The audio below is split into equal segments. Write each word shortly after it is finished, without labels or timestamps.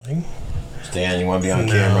recording. Stan, you want to be on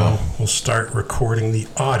camera? We'll start recording the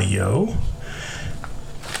audio.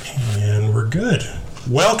 And we're good.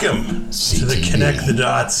 Welcome to the Connect the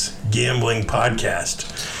Dots Gambling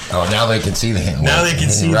Podcast. Oh, now they can see the hand wave. Now they can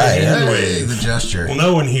see the hand wave. The gesture. Well,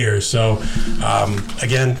 no one here. So,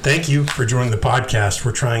 again, thank you for joining the podcast.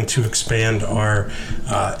 We're trying to expand our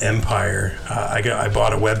empire. I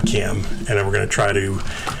bought a webcam, and we're going to try to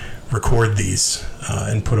record these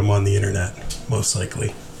and put them on the internet, most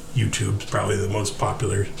likely. YouTube's probably the most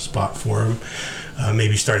popular spot for them.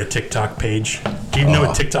 Maybe start a TikTok page. Do you know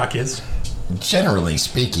what TikTok is? Generally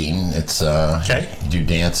speaking, it's do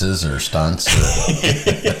dances or stunts.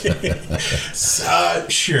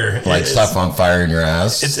 Sure. Light stuff on fire in your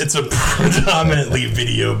ass. It's a predominantly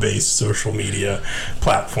video-based social media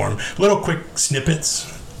platform. Little quick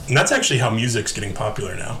snippets. And that's actually how music's getting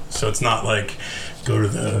popular now. So it's not like go to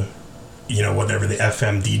the, whatever the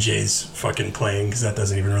FM DJ's fucking playing, because that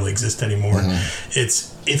doesn't even really exist anymore. Mm-hmm.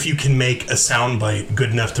 It's if you can make a soundbite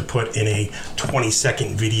good enough to put in a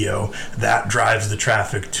 20-second video, that drives the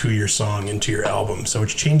traffic to your song and to your album. So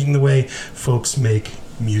it's changing the way folks make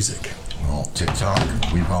music. Well,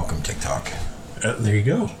 TikTok, we welcome TikTok. There you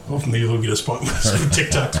go. Well, maybe we'll get some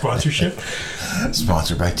TikTok sponsorship.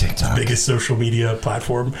 Sponsored by TikTok. Biggest social media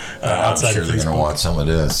platform outside of Facebook. I'm sure they're going to want some of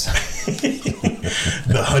this.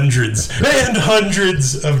 The hundreds and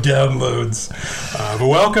hundreds of downloads. But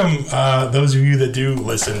welcome, those of you that do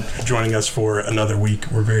listen, joining us for another week.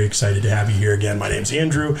 We're very excited to have you here again. My name's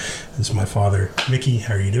Andrew. This is my father, Mickey.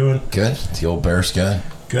 How are you doing? Good. The old Bears guy.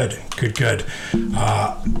 Good.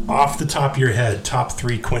 Off the top of your head, top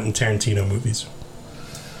 3 Quentin Tarantino movies.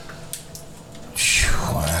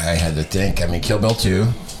 I had to think. Kill Bill 2.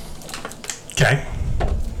 Okay.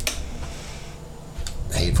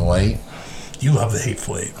 Hateful Eight. You love the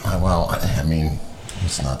Hateful Eight.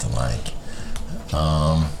 It's not to like.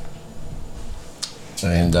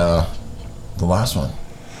 And the last one.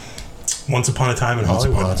 Once Upon a Time in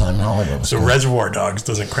Hollywood. So Reservoir Dogs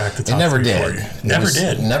doesn't crack the top 3 for you. Never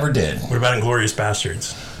did. What about Inglourious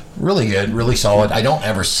Bastards? Really good, really solid. I don't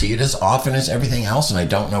ever see it as often as everything else, and I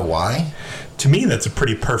don't know why. To me, that's a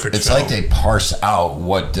pretty perfect It's film. like they parse out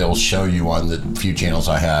what they'll show you on the few channels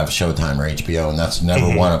I have, Showtime or HBO, and that's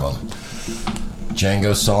never one of them.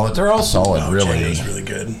 Django's solid. They're all solid, really. Django's really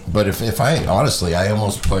good. But if I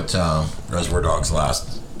almost put Reservoir Dogs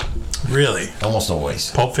last. Really? Almost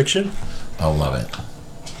always. Pulp Fiction? Oh, love it.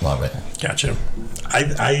 Gotcha.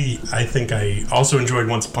 I think I also enjoyed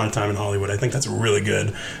Once Upon a Time in Hollywood. I think that's a really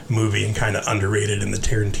good movie and kind of underrated in the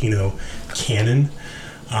Tarantino canon.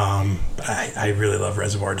 I really love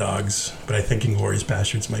Reservoir Dogs, but I think Inglourious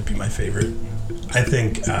Bastards might be my favorite. I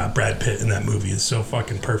think Brad Pitt in that movie is so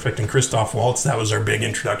fucking perfect, and Christoph Waltz, that was our big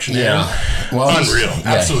introduction. Yeah, well, unreal,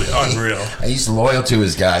 absolutely unreal. He's loyal to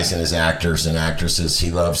his guys and his actors and actresses.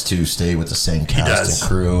 He loves to stay with the same cast and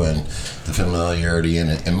crew, and the familiarity, and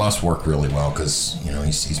it must work really well because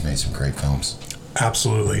he's made some great films.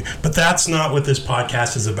 Absolutely. But that's not what this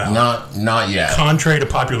podcast is about. Not yet. Contrary to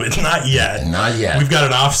popular, not yet. Not yet. We've got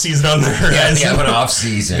an off season on the horizon. Yeah, we have an off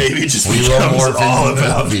season. Maybe it just we becomes more all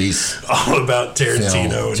about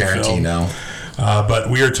Tarantino. Film. But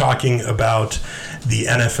we are talking about the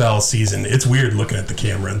NFL season. It's weird looking at the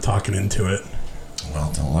camera and talking into it.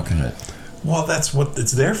 Well, don't look at it. Well, that's what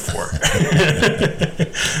it's there for.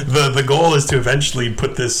 The goal is to eventually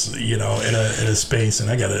put this, in a space, and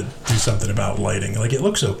I got to do something about lighting. Like, it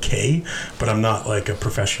looks okay, but I'm not like a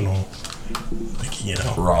professional,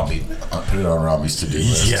 Robbie, put it on Robbie's to-do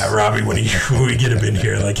list. Yeah, Robbie, when we get him in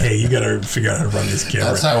here, like, hey, you got to figure out how to run this camera.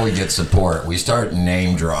 That's how we get support. We start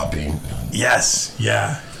name dropping. Yes,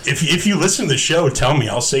 yeah. If you listen to the show, tell me.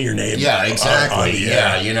 I'll say your name. Yeah, exactly.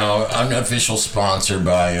 Unofficial sponsor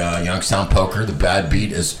by Youngstown Poker. The bad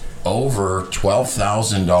beat is over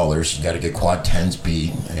 $12,000. You got to get quad 10s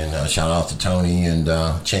beat. And shout out to Tony and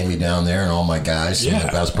Jamie down there and all my guys. Some of the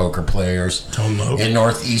best poker players in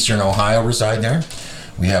northeastern Ohio reside there.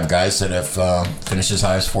 We have guys that have finished as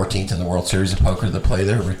high as 14th in the World Series of Poker that play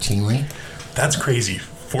there routinely. That's crazy.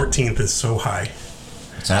 14th is so high.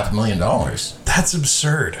 It's $500,000. That's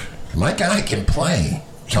absurd. My guy can play.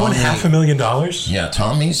 He won $500,000? Yeah,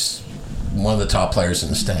 Tommy's one of the top players in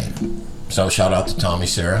the state. So shout out to Tommy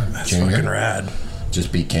Serra That's Jr. fucking rad.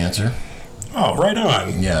 Just beat cancer. Oh, right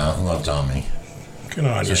on. Yeah, I love Tommy. Good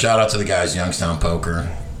on you. So shout out to the guys, Youngstown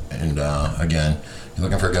Poker. And again, you're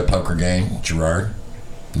looking for a good poker game, Gerard,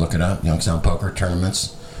 look it up. Youngstown Poker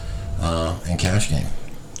tournaments and cash game.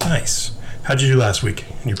 Nice. How'd you do last week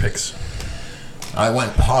in your picks? I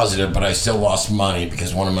went positive, but I still lost money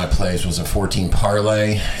because one of my plays was a 14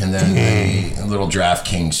 parlay, and then the little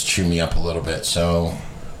DraftKings chew me up a little bit. So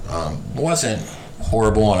Wasn't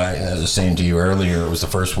horrible, and as I was saying to you earlier, it was the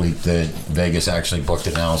first week that Vegas actually booked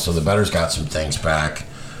it now, so the bettors got some things back.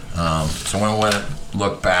 So when we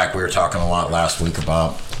look back, we were talking a lot last week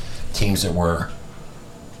about teams that were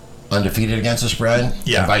undefeated against the spread,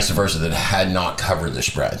 and vice versa, that had not covered the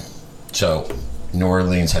spread. So New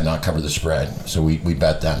Orleans had not covered the spread, so we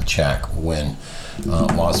bet them check when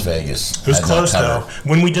Las Vegas. It was close though.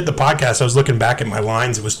 When we did the podcast, I was looking back at my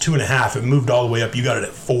lines. It was 2.5. It moved all the way up. You got it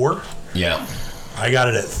at 4. Yeah. I got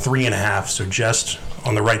it at 3.5. So just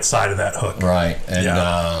on the right side of that hook. Right, and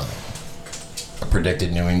I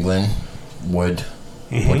predicted New England would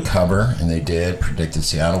cover, and they did. Predicted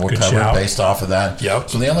Seattle would cover based off of that. Yep.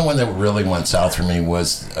 So the only one that really went south for me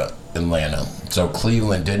was Atlanta. So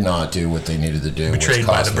Cleveland did not do what they needed to do. Betrayed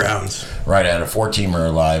by the Browns. Right, I had a 4-teamer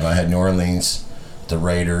alive. I had New Orleans, the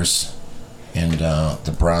Raiders, and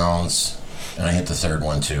the Browns, and I hit the third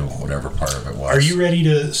one too, whatever part of it was. Are you ready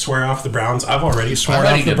to swear off the Browns? I've already sworn off the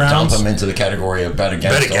Browns. I'm ready to dump them into the category of bet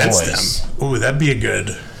against them. Ooh, that'd be a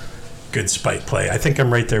good spike play. I think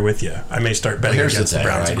I'm right there with you. I may start betting against the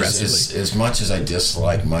Browns aggressively. As much as I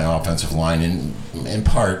dislike my offensive line, in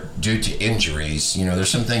part due to injuries, there's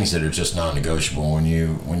some things that are just non-negotiable. When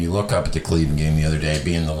you look up at the Cleveland game the other day,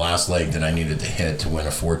 being the last leg that I needed to hit to win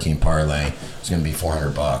a 14 parlay, it was going to be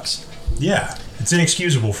 $400. Yeah. It's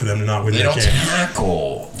inexcusable for them to not win that game. They don't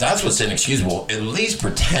tackle. That's what's inexcusable. At least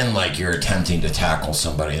pretend like you're attempting to tackle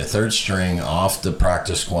somebody. The third string off the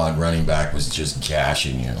practice squad running back was just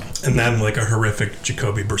gashing you. And then like a horrific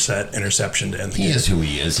Jacoby Brissett interception to end the game. He is who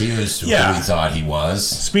he is. He was who we thought he was.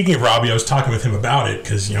 Speaking of Robbie, I was talking with him about it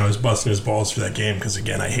because, I was busting his balls for that game because,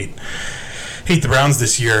 again, I hate the Browns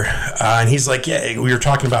this year, and he's like, we were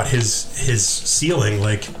talking about his ceiling.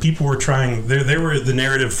 Like, people were trying. There were the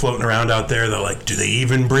narrative floating around out there that, like, do they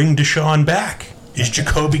even bring Deshaun back? Is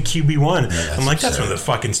Jacoby QB1? Yeah, I'm like, absurd. that's one of the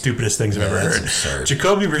fucking stupidest things I've ever heard. Absurd.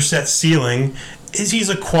 Jacoby Brissett's ceiling is he's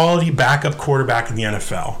a quality backup quarterback in the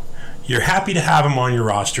NFL. You're happy to have him on your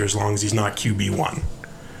roster as long as he's not QB1.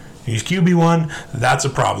 He's QB1, that's a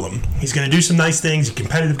problem. He's going to do some nice things. He's a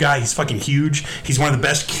competitive guy. He's fucking huge. He's one of the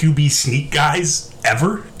best QB sneak guys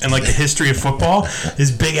ever in, like, the history of football.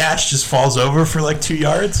 His big ass just falls over for, like, 2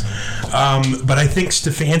 yards. But I think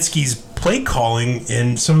Stefanski's play calling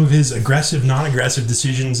and some of his aggressive, non-aggressive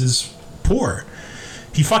decisions is poor.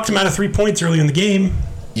 He fucked him out of 3 points early in the game.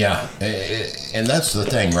 Yeah, and that's the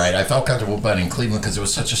thing, right? I felt comfortable betting Cleveland because it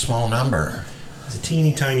was such a small number. It's a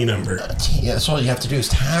teeny tiny number. Yeah, that's all you have to do is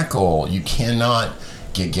tackle. You cannot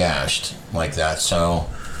get gashed like that. So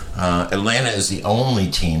Atlanta is the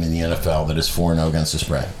only team in the NFL that is 4-0 against the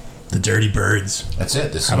spread. The Dirty Birds. That's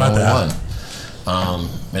it. This is the only one.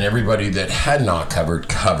 And everybody that had not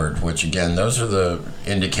covered, which, again, those are the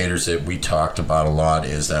indicators that we talked about a lot,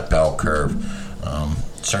 is that bell curve.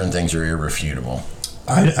 Certain things are irrefutable.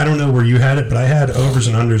 I don't know where you had it, but I had overs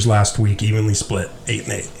and unders last week evenly split,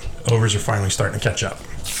 8-8. Overs are finally starting to catch up.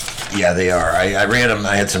 Yeah, they are. I ran them.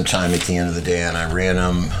 I had some time at the end of the day, and I ran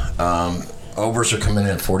them. Overs are coming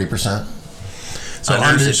in at 40%. So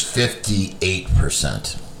unders is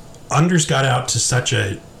 58%. Unders got out to such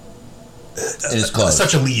a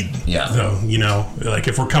lead. Yeah. Though, like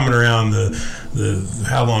if we're coming around the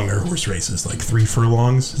how long are horse races? Like 3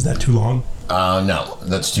 furlongs? Is that too long? No,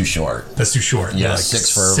 that's too short. That's too short. Yeah, like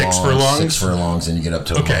 6 furlongs. 6 furlongs, and you get up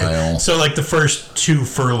to a mile. So like the first 2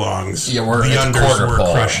 furlongs, we're the at the unders quarter were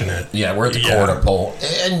pole. crushing it. Yeah, we're at the quarter pole.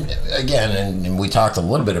 And again, and we talked a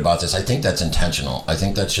little bit about this, I think that's intentional. I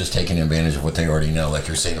think that's just taking advantage of what they already know, like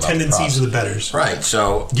you're saying about tendencies of the bettors. Right,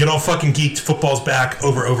 so... Get all fucking geeked, football's back,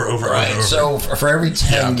 over. Right, so for every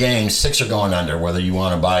 10 games, 6 are going under, whether you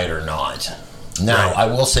want to buy it or not. Now, I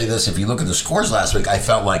will say this, if you look at the scores last week, I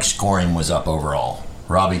felt like scoring was up overall.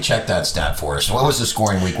 Robbie, check that stat for us. What was the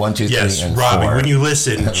scoring week? 1, 2, 3, and 4? Yes, Robbie, when you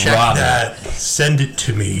listen, check that, send it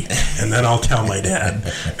to me, and then I'll tell my dad.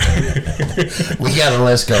 We got a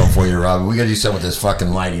list going for you, Robbie. We got to do something with this fucking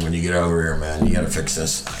lighting when you get over here, man. You got to fix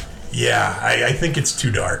this. Yeah, I think it's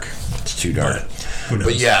too dark. It's too dark.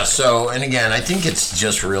 But yeah, so, and again, I think it's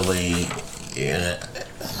just really...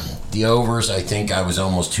 The overs, I think I was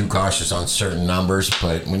almost too cautious on certain numbers,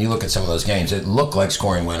 but when you look at some of those games, it looked like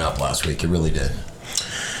scoring went up last week. It really did.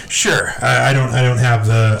 Sure, I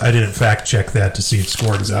didn't fact check that to see if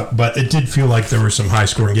scoring's up, but it did feel like there were some high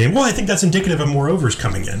scoring games. Well, I think that's indicative of more overs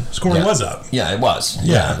coming in. Scoring was up. Yeah, it was.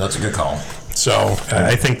 Yeah, that's a good call. So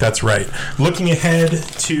I think that's right. Looking ahead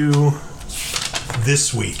to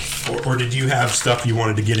this week, or did you have stuff you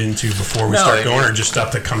wanted to get into before we start going, or just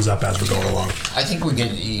stuff that comes up as we're going along? I think we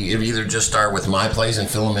can either just start with my plays and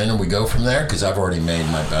fill them in, and we go from there, because I've already made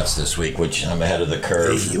my bets this week, which I'm ahead of the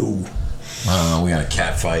curve. We got a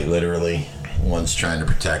cat fight, literally. One's trying to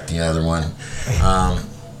protect the other one.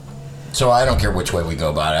 So I don't care which way we go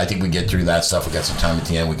about it. I think we get through that stuff. We got some time at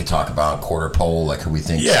the end. We could talk about quarter poll, like who we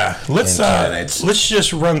think. Yeah, let's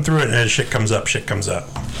just run through it, and as shit comes up, shit comes up.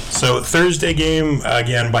 So Thursday game,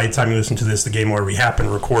 again, by the time you listen to this, the game already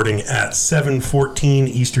happened, recording at 7:14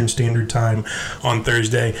 Eastern Standard Time on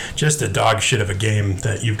Thursday. Just a dog shit of a game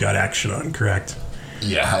that you've got action on, correct?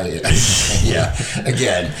 Yeah. Yeah.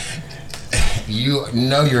 Again, you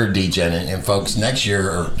know you're a degen, and folks, next year,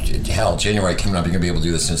 or hell, January coming up, you're going to be able to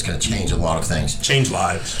do this, and it's going to change a lot of things. Change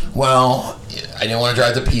lives. Well, I didn't want to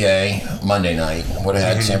drive to PA Monday night. Would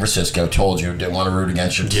have had San Francisco. Told you, didn't want to root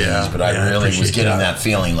against your teams, but I really was getting that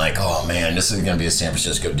feeling like, oh man, this is going to be a San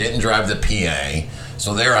Francisco. Didn't drive to PA,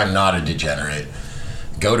 so there I'm not a degenerate.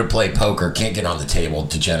 Go to play poker, can't get on the table,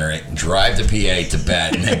 degenerate. Drive to PA to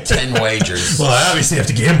bet, and make 10 wagers. Well, I obviously have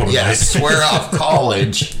to gamble. Yeah, swear off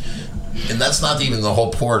college. And that's not even the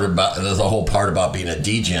whole part about being a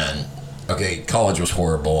degen. Okay, college was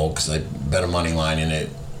horrible because I bet a money line in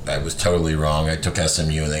it. I was totally wrong. I took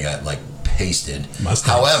SMU and they got pasted.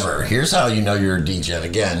 However, here's how you know you're a degen.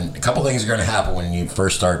 Again, a couple things are going to happen when you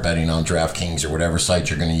first start betting on DraftKings or whatever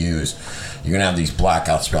site you're going to use. You're going to have these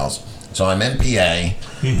blackout spells. So I'm in PA,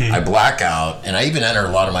 I black out, and I even enter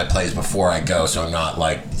a lot of my plays before I go, so I'm not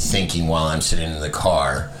thinking while I'm sitting in the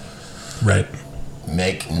car. Right.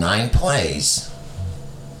 Make 9 plays,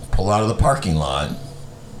 pull out of the parking lot.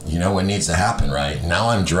 You know what needs to happen, right? Now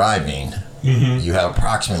I'm driving. You have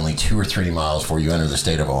approximately 2 or 3 miles before you enter the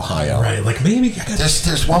state of Ohio. Right, maybe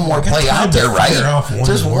there's one more play out there, right?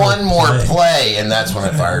 There's one more play, and that's when I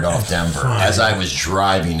fired off Denver. As I was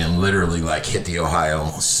driving and literally hit the Ohio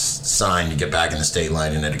sign to get back in the state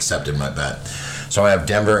line, and it accepted my bet. So I have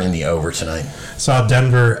Denver in the over tonight. Saw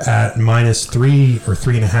Denver at -3 or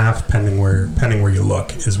 3.5, pending where you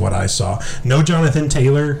look, is what I saw. No Jonathan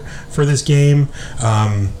Taylor for this game.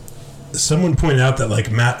 Someone pointed out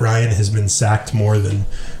that Matt Ryan has been sacked more than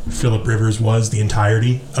Phillip Rivers was the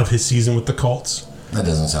entirety of his season with the Colts. That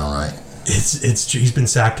doesn't sound right. He's been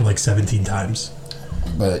sacked 17 times.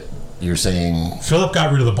 But you're saying Phillip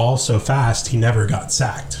got rid of the ball so fast he never got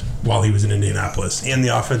sacked while he was in Indianapolis, and the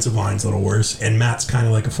offensive line's a little worse, and Matt's kind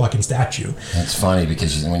of like a fucking statue. That's funny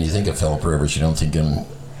because when you think of Phillip Rivers, you don't think of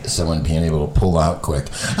someone being able to pull out quick.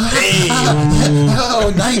 Hey,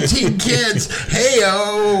 19 kids.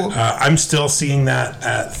 Hey-oh. I'm still seeing that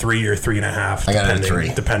at 3 or 3.5. I got it at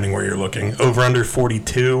 3. Depending where you're looking. Over under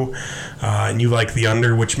 42, and you like the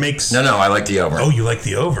under, which makes... No, I like the over. Oh, you like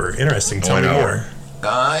the over. Interesting. Tell me more.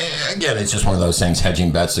 Again, it's just one of those things,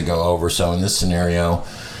 hedging bets to go over. So in this scenario,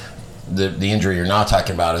 the injury you're not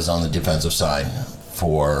talking about is on the defensive side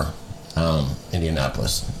for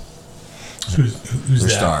Indianapolis. Who's their that?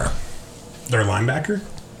 Star? Their linebacker?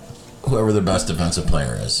 Whoever their best defensive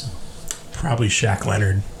player is. Probably Shaq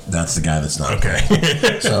Leonard. That's the guy that's not okay.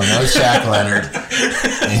 So no Shaq Leonard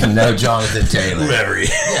and no Jonathan Taylor. Whoever.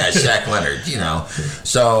 Yeah, Shaq Leonard,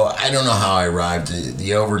 So I don't know how I arrived.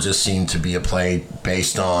 The over just seemed to be a play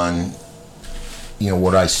based on,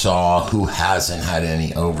 what I saw, who hasn't had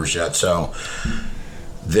any overs yet. So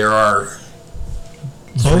there are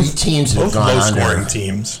 3 teams that have gone under. Low-scoring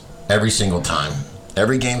teams. Every single time.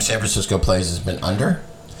 Every game San Francisco plays has been under.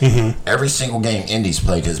 Every single game Indy's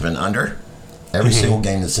played has been under. Every single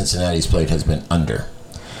game that Cincinnati's played has been under.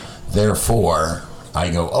 Therefore, I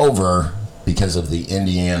go over because of the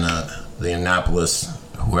Annapolis,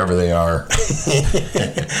 whoever they are.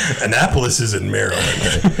 Annapolis is in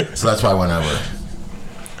Maryland. So that's why I went over.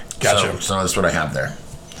 Gotcha. So that's what I have there.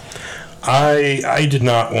 I did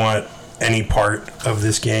not want any part of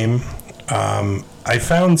this game. I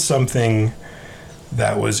found something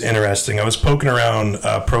that was interesting. I was poking around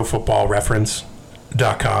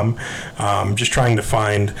ProFootballReference.com, just trying to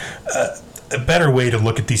find a better way to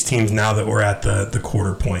look at these teams now that we're at the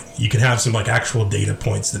quarter point. You can have some actual data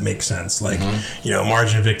points that make sense,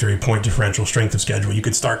 margin of victory, point differential, strength of schedule. You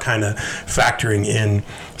could start kind of factoring in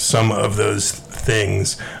some of those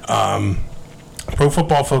things. Pro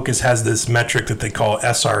Football Focus has this metric that they call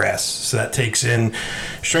SRS. So that takes in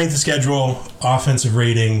strength of schedule, offensive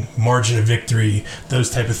rating, margin of victory, those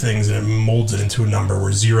type of things, and it molds it into a number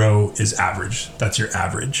where 0 is average. That's your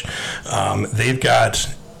average. They've got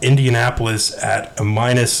Indianapolis at a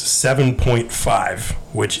 -7.5,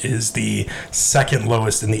 which is the second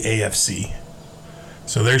lowest in the AFC.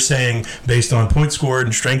 So they're saying, based on points scored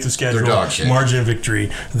and strength of schedule, margin of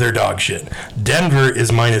victory, they're dog shit. Denver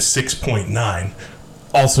is -6.9,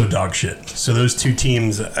 also dog shit. So those two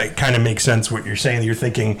teams, it kind of makes sense what you're saying. You're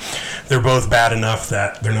thinking they're both bad enough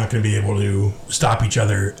that they're not going to be able to stop each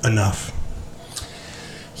other enough.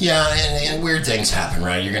 Yeah, and weird things happen,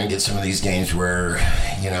 right? You're going to get some of these games where,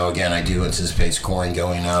 again, I do anticipate scoring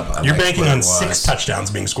going up. You're banking on 6 touchdowns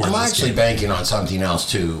being scored. I'm actually banking on something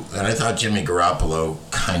else, too. And I thought Jimmy Garoppolo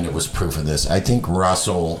kind of was proof of this. I think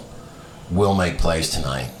Russell will make plays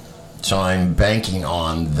tonight. So I'm banking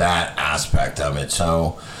on that aspect of it.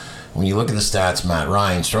 So when you look at the stats, Matt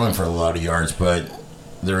Ryan's throwing for a lot of yards, but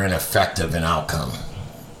they're ineffective in outcome.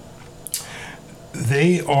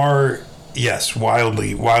 They are... Yes,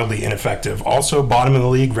 wildly ineffective. Also, bottom of the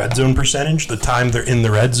league, red zone percentage, the time they're in the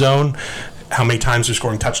red zone, how many times they're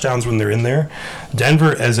scoring touchdowns when they're in there.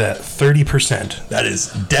 Denver is at 30%. That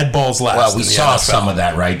is dead balls last. Well, we saw some of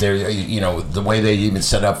that, right? There, the way they even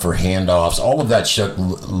set up for handoffs, all of that shit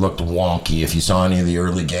looked wonky. If you saw any of the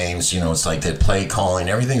early games, it's like that play calling,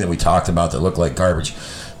 everything that we talked about that looked like garbage.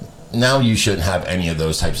 Now you shouldn't have any of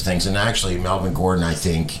those types of things. And actually, Melvin Gordon, I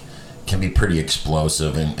think, can be pretty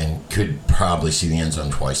explosive and could probably see the end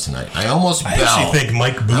zone twice tonight. I actually think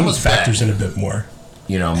Mike Boone factors in a bit more.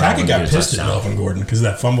 Hackett got pissed at Melvin Gordon because of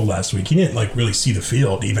that fumble last week. He didn't really see the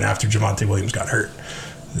field even after Javonte Williams got hurt.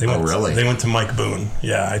 Really? They went to Mike Boone.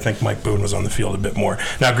 Yeah, I think Mike Boone was on the field a bit more.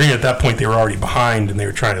 Now, granted, at that point they were already behind and they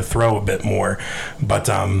were trying to throw a bit more, but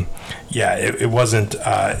it wasn't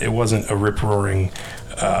a rip-roaring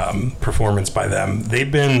performance by them.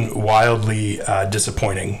 They've been wildly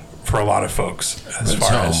disappointing for a lot of folks as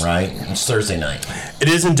far as right. It's Thursday night. It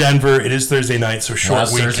is in Denver. It is Thursday night, so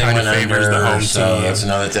short week kind of favors the home team. That's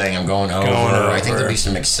another thing. I'm going over. I think there'll be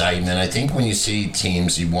some excitement. I think when you see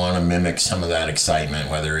teams, you want to mimic some of that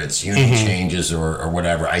excitement, whether it's unit changes or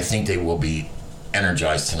whatever. I think they will be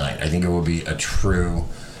energized tonight. I think it will be a true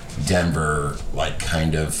Denver,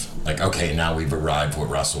 okay, now we've arrived with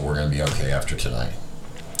Russell. We're going to be okay after tonight.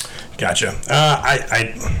 Gotcha.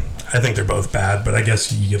 I think they're both bad, but I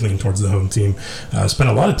guess you lean towards the home team. Spent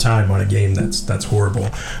a lot of time on a game that's horrible.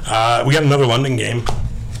 We got another London game.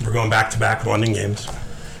 We're going back-to-back London games.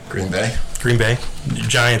 Green Bay.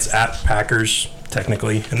 Giants at Packers,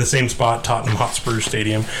 technically, in the same spot, Tottenham Hotspur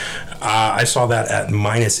Stadium. I saw that at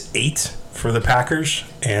 -8 for the Packers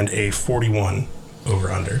and a 41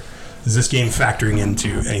 over-under. Is this game factoring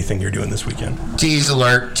into anything you're doing this weekend? Tease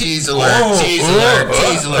alert.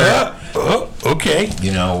 Okay.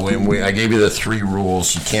 When I gave you the 3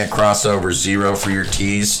 rules. You can't cross over 0 for your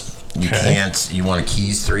tease. You want to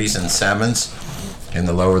keys 3s and 7s. And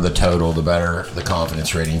the lower the total, the better the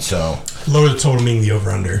confidence rating. So lower the total meaning the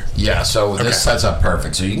over-under. Yeah, so this sets up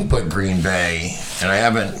perfect. So you can put Green Bay, and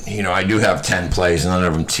I do have 10 plays, none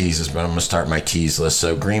of them teases, but I'm going to start my tease list.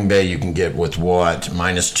 So Green Bay you can get with what,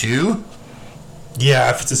 -2? Yeah,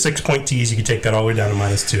 if it's a 6-point tease, you can take that all the way down to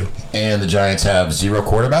 -2. And the Giants have 0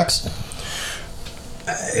 quarterbacks?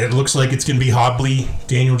 It looks like it's going to be Hobley,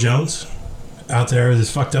 Daniel Jones out there with his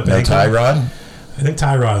fucked up ankle. Tyrod? I think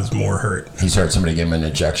Tyrod's more hurt. He's hurt. Somebody gave him an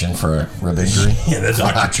injection for a rib injury. Yeah, the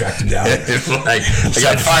doctor tracked him down. I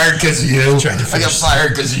got fired because of you. I got fired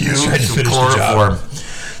because of you. Tried to finish the job.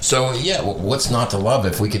 So, what's not to love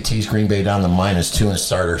if we could tease Green Bay down to -2 and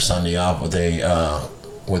start our Sunday off with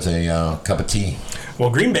a cup of tea? Well,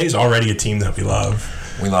 Green Bay's already a team that we love.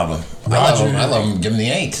 We love them. I love them. Give them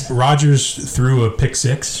the 8. Rodgers threw a pick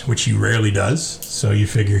 6, which he rarely does. So you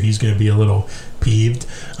figure he's going to be a little peeved.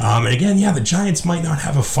 And again, the Giants might not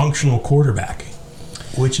have a functional quarterback,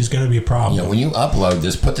 which is going to be a problem. When you upload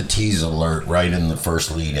this, put the tease alert right in the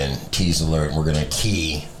first lead in. Tease alert. And we're going to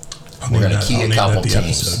key. We're going to key a couple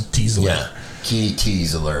teams. Tease alert. Yeah. Key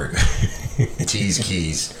tease alert. Tease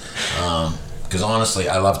keys. Because honestly,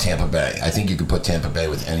 I love Tampa Bay. I think you could put Tampa Bay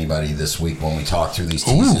with anybody this week when we talk through these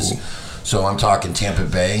teases. Ooh. So I'm talking Tampa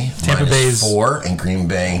Bay -4 and Green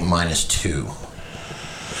Bay -2.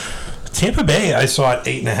 Tampa Bay, I saw at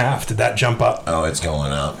 8.5. Did that jump up? Oh, it's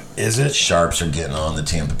going up. Is it? Sharps are getting on the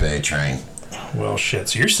Tampa Bay train. Well, shit.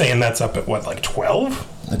 So you're saying that's up at what, 12?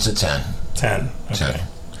 It's a 10. 10. Okay. 10.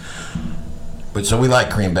 But so we like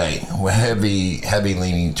Green Bay. We're heavy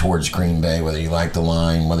leaning towards Green Bay. Whether you like the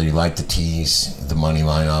line, whether you like the tease, the money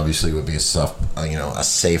line obviously would be a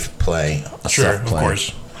safe play. Sure, of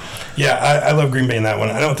course. Yeah, I love Green Bay in that one.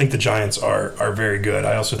 I don't think the Giants are very good.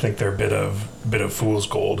 I also think they're a bit of fool's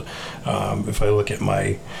gold. If I look at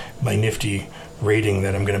my nifty rating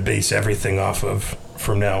that I'm going to base everything off of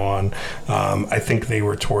from now on, I think they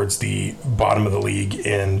were towards the bottom of the league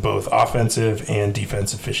in both offensive and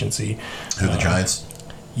defense efficiency. Who, the Giants?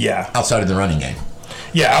 Yeah. Outside of the running game.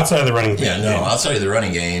 Yeah, outside of the running game. Yeah, no, outside of the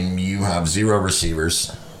running game, you have 0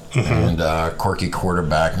 receivers. And quirky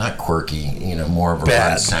quarterback, not quirky, more of a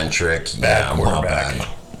run-centric. Bad quarterback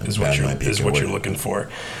is what you're looking for.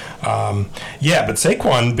 But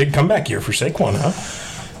Saquon, big comeback year for Saquon, huh?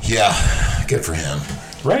 Yeah, good for him.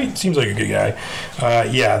 Right? Seems like a good guy.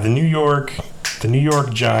 Yeah, the New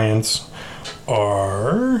York Giants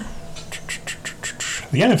are...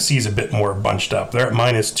 The NFC is a bit more bunched up. They're at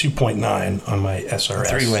minus 2.9 on my SRS.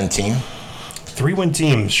 3-win team. 3-win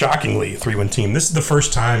team, shockingly, 3-win team. This is the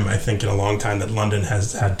first time, I think, in a long time that London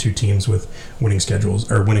has had two teams with winning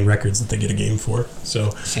schedules or winning records that they get a game for.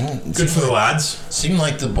 So, good for the lads. Seemed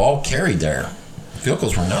like the ball carried there. Field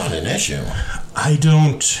goals were not an issue. I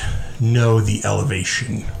don't know the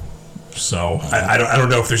elevation. So, I don't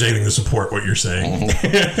know if there's anything to support what you're saying.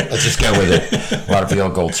 Let's just go with it. A lot of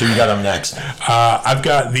field goals. Who you got them next? I've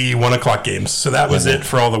got the 1 o'clock games. So that was it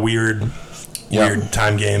for all the weird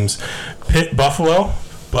time games. Pitt, Buffalo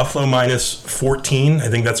minus 14. I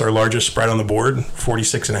think that's our largest spread on the board.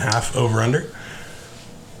 46.5 over under.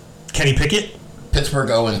 Kenny Pickett. Pittsburgh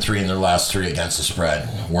 0-3 in their last 3 against the spread.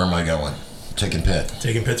 Where am I going? Taking Pitt.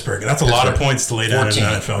 Taking Pittsburgh. That's a lot of points to lay down 14. In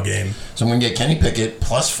an NFL game. So I'm going to get Kenny Pickett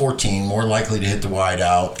plus 14, more likely to hit the wide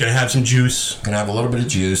out. Going to have some juice. Going to have a little bit of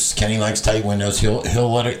juice. Kenny likes tight windows. He'll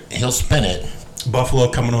spin it.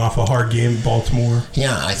 Buffalo coming off a hard game, Baltimore.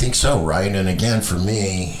 Yeah, I think so, right? And again, for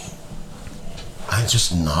me, I'm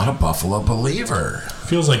just not a Buffalo believer.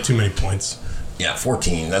 Feels like too many points. Yeah,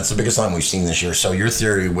 14. That's the biggest line we've seen this year. So your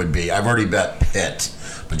theory would be, I've already bet Pitt,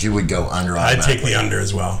 but you would go under. I'd take the under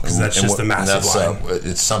as well, because that's just a massive line.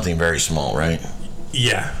 It's something very small, right?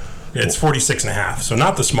 Yeah. It's 46.5, so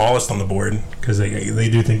not the smallest on the board, because they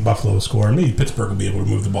do think Buffalo will score. Maybe Pittsburgh will be able to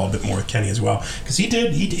move the ball a bit more with Kenny as well, because he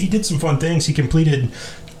did some fun things. He completed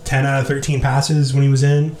 10 out of 13 passes when he was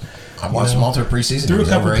in. I watched him all through preseason. Threw a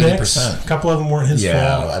couple picks. A couple of them weren't his fault.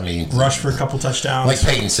 Yeah, I mean, rushed for a couple touchdowns. Like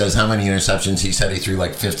Peyton says, how many interceptions? He said he threw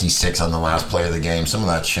like 56 on the last play of the game. Some of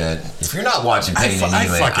that shit. If you're not watching Peyton,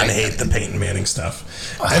 I hate the Peyton Manning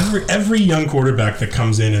stuff. Every young quarterback that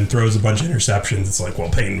comes in and throws a bunch of interceptions, it's like, well,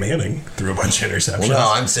 Peyton Manning threw a bunch of interceptions. Well,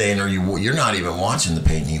 no, I'm saying, you're not even watching the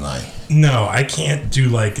Peyton Eli. No, I can't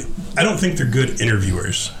do I don't think they're good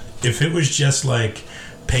interviewers. If it was just like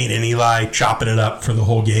Peyton and Eli chopping it up for the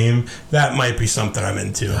whole game, that might be something I'm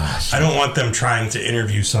into. I don't want them trying to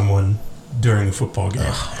interview someone during the football game.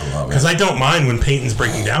 I love it. Because I don't mind when Peyton's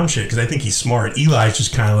breaking down shit, because I think he's smart. Eli's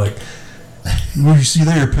just kind of like, what do you see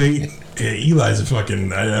there, Peyton? Yeah, Eli's a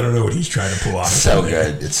fucking, I don't know what he's trying to pull off. So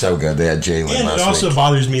good. It's so good. They had Jalen last week. And it also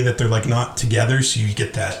bothers me that they're not together, so you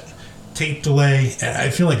get that tape delay. I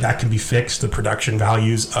feel like that can be fixed, the production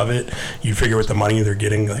values of it. You figure with the money they're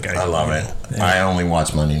getting. I love it. Yeah. I only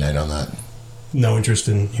watch Monday night on that. No interest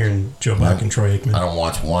in hearing Joe Buck and Troy Aikman. I don't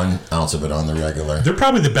watch 1 ounce of it on the regular. They're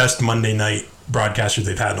probably the best Monday night broadcasters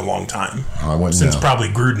they've had in a long time. I wouldn't Since know. Probably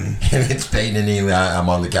Gruden. If it's Peyton and Eli, I'm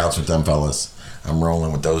on the couch with them fellas. I'm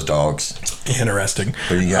rolling with those dogs. Interesting. What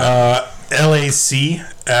do you got? LAC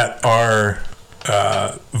at our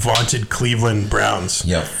vaunted Cleveland Browns.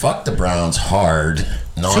 Yeah, fuck the Browns hard.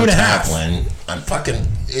 Non-tackling. I'm fucking...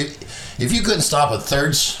 If you couldn't stop a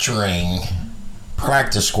third string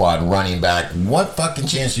practice squad running back, what fucking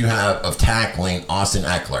chance do you have of tackling Austin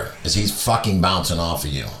Eckler as he's fucking bouncing off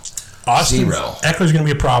of you? Zero. Eckler's going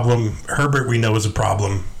to be a problem. Herbert, we know, is a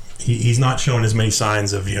problem. He's not showing as many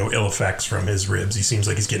signs of ill effects from his ribs. He seems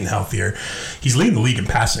like he's getting healthier. He's leading the league in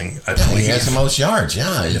passing. He has the most yards.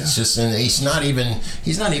 Yeah, it's just he's not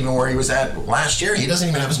even where he was at last year. He doesn't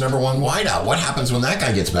even have his number 1 wideout. What happens when that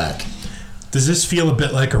guy gets back? Does this feel a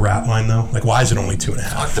bit like a rat line though? Why is it only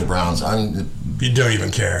 2.5? Fuck the Browns. You don't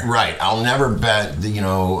even care. Right. I'll never bet. The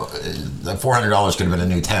 $400 could have been a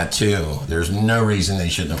new tattoo. There's no reason they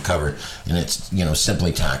shouldn't have covered, and it's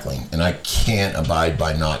simply tackling. And I can't abide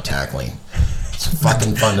by not tackling. It's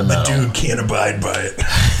fucking fundamental. The dude can't abide by it.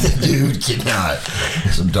 The dude cannot.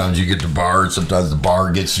 Sometimes you get the bar, and sometimes the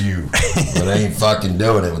bar gets you. But I ain't fucking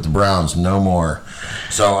doing it with the Browns no more.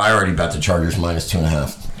 So I already bet the Chargers minus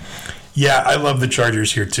 2.5. Yeah, I love the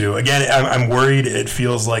Chargers here too. Again, I'm worried. It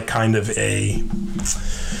feels like kind of a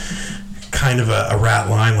rat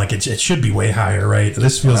line. It should be way higher, right?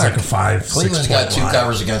 This feels like a 5. Cleveland's got 2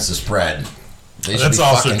 covers against the spread. That's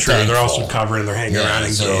also true. Thankful. They're also covering. They're hanging around in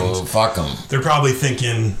games. So fuck them. They're probably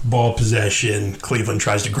thinking ball possession. Cleveland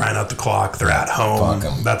tries to grind out the clock. They're at home.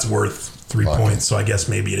 Fuck 'em. That's worth 3 points. So I guess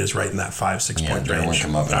maybe it is right in that 5-6 point range. Derwin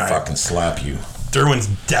come up and fucking slap you. Derwin's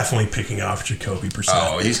definitely picking off Jacoby Brissett.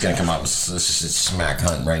 Oh, he's going to come up and smack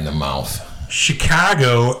Hunt right in the mouth.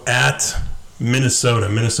 Chicago at Minnesota.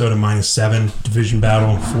 Minnesota minus 7. Division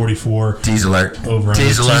battle, 44. Tease alert. Over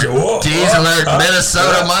Tease alert. Tease alert.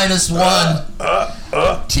 Minnesota minus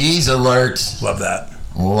 1. Tease alert. Love that.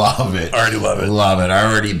 Love it. Already love it. Love it. I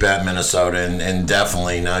already bet Minnesota, and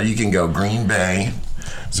definitely. Now you can go Green Bay,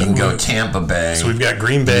 So you can go Tampa Bay. So we've got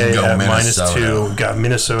Green Bay at Minnesota. -2. We've got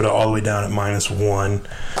Minnesota all the way down at -1.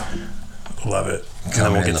 Love it. And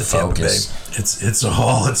then we'll get to Tampa Bay. It's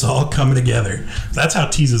all coming together. That's how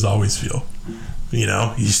teases always feel. You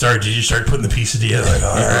know, you start putting the pieces together. Like,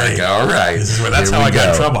 all right. This is where that's how I got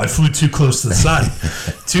in trouble. I flew too close to the sun.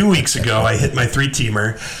 2 weeks ago, I hit my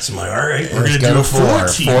 3-teamer. So I'm like, all right, we're going to do a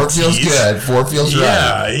 4-team. 4 feels good. 4 feels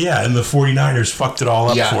right. Yeah. And the 49ers fucked it all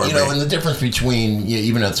up for me. You know, and the difference between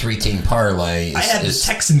even a 3-team parlay. I had the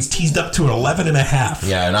Texans teased up to an 11.5.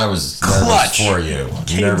 Yeah, and I was nervous for you.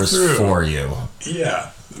 Nervous for you. Yeah.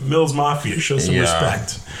 Mills Mafia, show some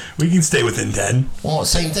respect. We can stay within 10. Well,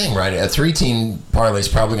 same thing, right? A 3-team parlay is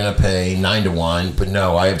probably going to pay 9-1, but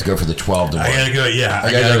no, I have to go for the 12-1. I gotta go. Yeah,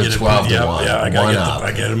 I gotta go to 12-1. Yeah, I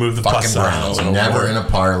gotta move the plus Browns. sign. Never in a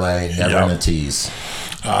parlay, never in a tease.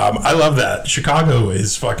 I love that. Chicago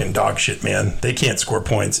is fucking dog shit, man. They can't score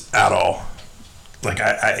points at all. Like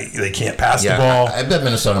they can't pass the ball. I bet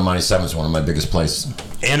Minnesota -7 is one of my biggest plays.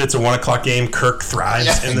 And it's a 1:00 game. Kirk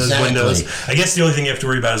thrives in those windows. I guess the only thing you have to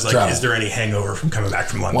worry about is is there any hangover from coming back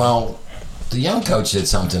from London? Well, the young coach did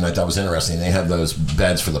something I thought was interesting. They had those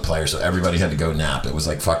beds for the players, so everybody had to go nap. It was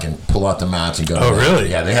like fucking pull out the mats and go. Oh,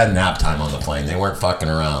 really? Yeah, they had nap time on the plane. They weren't fucking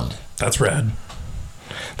around. That's rad.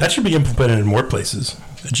 That should be implemented in more places.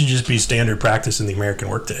 It should just be standard practice in the American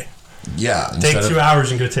workday. Yeah. Take 2 hours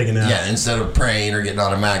and go take a nap. Yeah, instead of praying or getting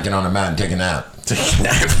on a mat, get on a mat and take a nap. Take a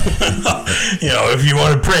nap. You know, if you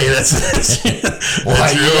want to pray, that's your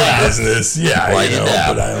own business. Yeah,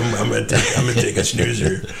 but I'm gonna take a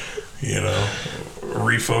snoozer. You know,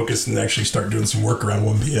 refocus and actually start doing some work around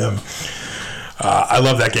 1 p.m. I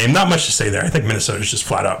love that game. Not much to say there. I think Minnesota's just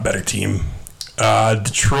flat out better team.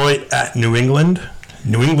 Detroit at New England.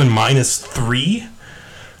 New England -3.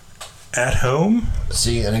 At home?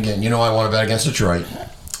 See, and again, you know I want to bet against Detroit.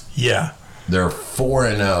 Yeah. They're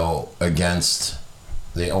 4-0 against.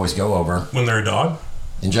 They always go over. When they're a dog?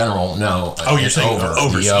 In general, no. Oh, you're saying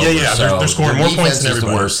overs. Yeah. So they're scoring more points than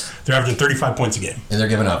everybody. The worst. They're averaging 35 points a game. And they're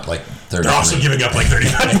giving up like 30. They're also giving up like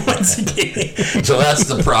 35 points a game. So that's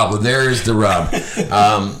the problem. There is the rub.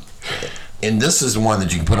 And this is one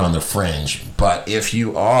that you can put on the fringe. But if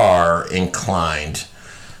you are inclined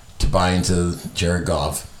to buy into Jared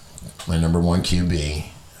Goff, my number 1 QB,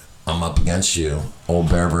 I'm up against you. Old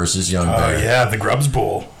Bear versus Young Bear. Oh, yeah, the Grubs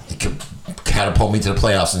Bowl. It could catapult me to the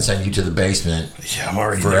playoffs and send you to the basement. Yeah, I'm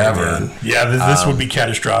already forever. There, man. Yeah, this would be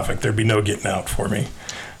catastrophic. There'd be no getting out for me.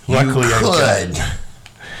 Luckily, you could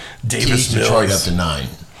Davis Mills. Detroit up to 9.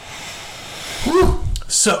 Whew.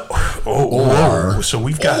 So, so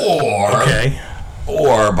we've got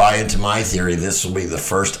or buy into my theory. This will be the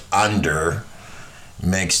first under.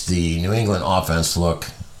 Makes the New England offense look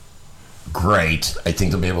great. I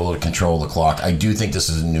think they'll be able to control the clock. I do think this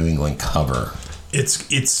is a New England cover. It's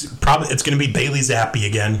going to be Bailey Zappi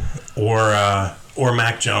again, or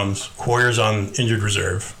Mac Jones. Hoyer's on injured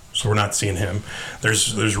reserve, so we're not seeing him.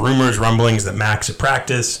 There's rumors, rumblings that Mac's at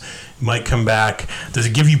practice, might come back. Does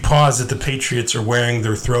it give you pause that the Patriots are wearing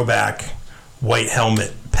their throwback white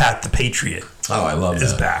helmet? Pat the Patriot. Oh, I love that.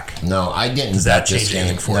 Is back. No, I didn't. Does that change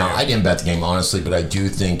anything for you? No, I didn't bet the game honestly, but I do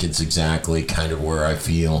think it's exactly kind of where I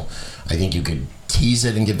feel. I think you could tease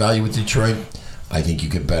it and get value with Detroit. I think you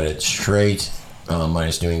could bet it straight,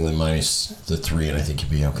 minus New England, minus the 3, and I think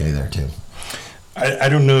you'd be okay there too. I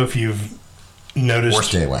don't know if you've noticed or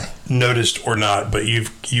stay away. Noticed or not, but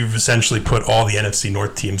you've essentially put all the NFC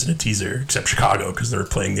North teams in a teaser except Chicago because they're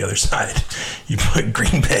playing the other side. You put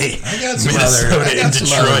Green Bay, Minnesota, and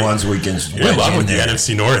Detroit. Other ones we can along with the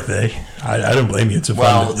NFC North, eh? I don't blame you. It's a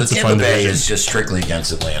fun. The Tampa Bay is just strictly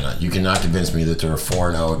against Atlanta. You cannot convince me that they're a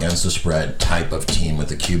 4-0 against the spread type of team with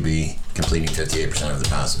the QB completing 58% of the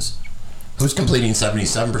passes. Who's completing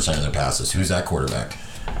 77% of their passes? Who's that quarterback?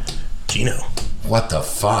 Geno. What the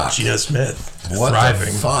fuck? Geno Smith. What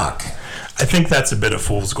thriving. The fuck? I think that's a bit of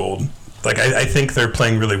fool's gold. Like, I think they're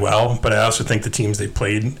playing really well, but I also think the teams they've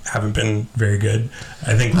played haven't been very good.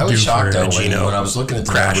 I think I was shocked though when I was looking at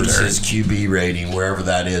the numbers. His QB rating, wherever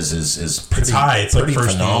that is pretty, it's high. It's pretty like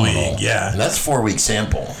first phenomenal. in the league. Yeah, and that's 4-week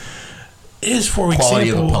sample. It is 4-week Quality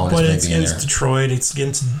sample, of opponents but it's against Detroit. It's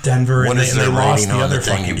against Denver. What and is they lost the other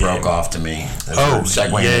thing you broke off to me?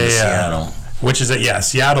 Segueing into Seattle. Which is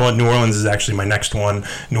Seattle and New Orleans is actually my next one.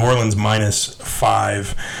 New Orleans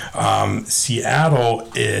 -5. Seattle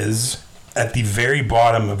is at the very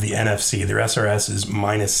bottom of the NFC. Their SRS is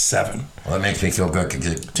 -7. Well, that makes me feel good.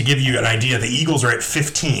 To give you an idea, the Eagles are at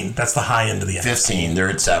 15. That's the high end of the NFC. 15. They're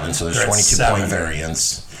at 7, so there's 22-point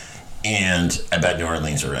variance. And I bet New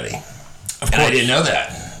Orleans already. Of course. And I didn't know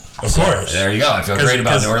that. Of course. There you go. I feel great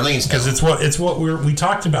about New Orleans because it's what we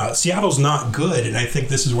talked about. Seattle's not good, and I think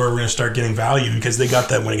this is where we're going to start getting value because they got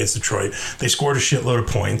that win against Detroit. They scored a shitload of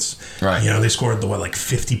points. Right. They scored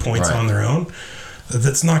 50 points on their own.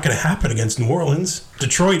 That's not going to happen against New Orleans.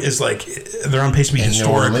 Detroit is they're on pace to be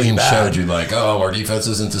historically New Orleans bad. showed you our defense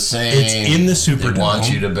isn't the same. It's in the Superdome. They want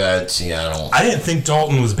you to bet Seattle. I didn't think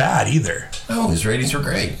Dalton was bad either. No, his ratings were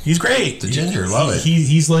great. He's great. The ginger, love it.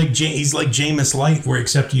 He's like Jameis Light, where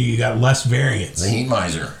except you got less variance. The heat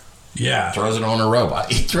miser. Yeah. Throws it on a rope.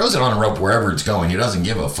 He throws it on a rope wherever it's going. He doesn't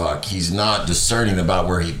give a fuck. He's not discerning about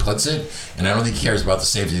where he puts it, and I don't think he cares about the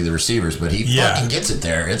safety of the receivers, but he fucking gets it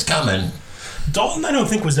there. It's coming. Dalton, I don't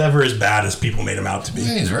think, was ever as bad as people made him out to be.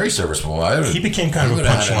 Yeah, he's very serviceable. He became kind of a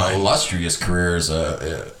punchline. Had an illustrious career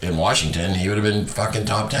in Washington. He would have been fucking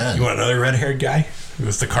top 10. You want another red-haired guy?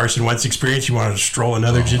 With the Carson Wentz experience, you want to stroll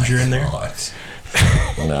another ginger in there?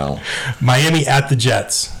 No. Miami at the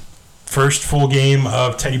Jets. First full game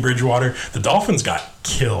of Teddy Bridgewater. The Dolphins got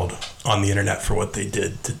killed on the internet for what they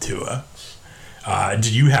did to Tua. Did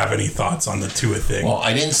you have any thoughts on the Tua thing? Well,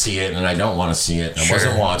 I didn't see it, and I don't want to see it. I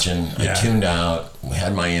wasn't watching. I tuned out. We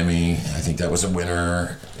had Miami. I think that was a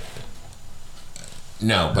winner.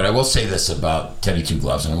 No, but I will say this about Teddy Two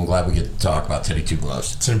Gloves, and I'm glad we get to talk about Teddy Two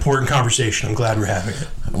Gloves. It's an important conversation. I'm glad we're having it.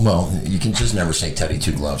 Well, you can just never say Teddy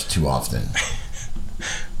Two Gloves too often.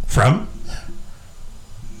 From?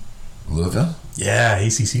 Louisville? Yeah,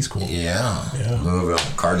 ACC school. Yeah. Louisville.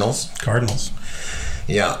 Cardinals?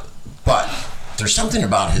 Yeah, but there's something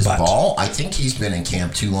about his ball. I think he's been in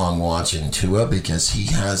camp too long watching Tua because he's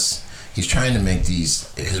trying to make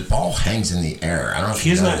his ball hangs in the air. I don't know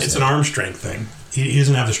if it's an arm strength thing. He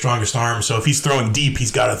doesn't have the strongest arm, so if he's throwing deep,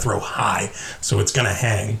 he's got to throw high, so it's going to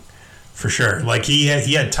hang for sure. Like he had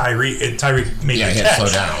Tyreek made the catch, had to slow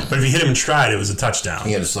down. But if he hit him in stride, it was a touchdown.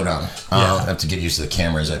 He had to slow down. I have to get used to the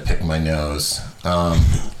camera as I pick my nose. I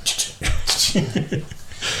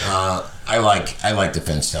like the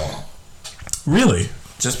fin still. Really?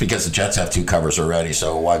 Just because the Jets have two covers already,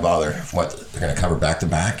 so why bother? What, they're going to cover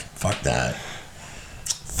back-to-back? Fuck that.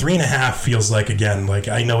 3.5 feels like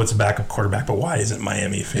I know it's a backup quarterback, but why isn't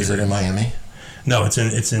Miami favored? Is it in Miami? No, it's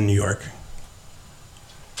in New York.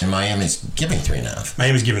 And Miami's giving 3.5.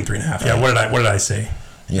 Miami's giving 3.5. Yeah. What did I say?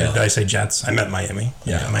 Yeah. Did I say Jets? I meant Miami.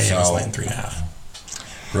 Yeah. Miami's laying 3.5.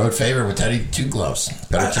 Road favorite with Teddy Two Gloves.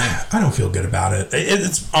 Better team. I don't feel good about it.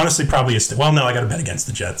 It's honestly probably well, no, I got to bet against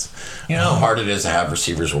the Jets. You know how hard it is to have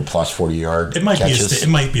receivers with plus 40-yard It might catches? it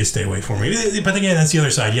might be a stay away for me. But again, that's the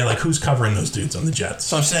other side. Yeah, who's covering those dudes on the Jets?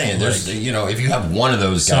 So I'm saying, there's if you have one of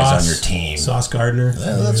those guys on your team, Sauce Gardner.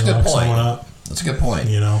 That's a good point. Up, that's a good point.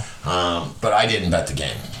 But I didn't bet the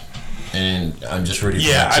game. And I'm just ready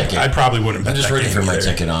for my ticket. I probably wouldn't bet I'm just that ready game for my either.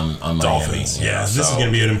 ticket on Dolphins. Miami. This is going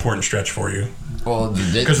to be an important stretch for you. Well,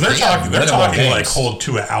 because they're talking hold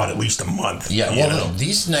Tua out at least a month. Yeah, well,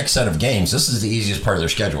 these next set of games, this is the easiest part of their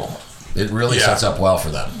schedule. It really sets up well for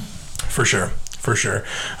them. For sure.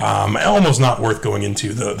 Almost not worth going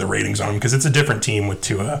into the ratings on them because it's a different team with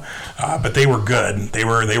Tua, but they were good. They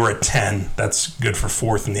were at 10. That's good for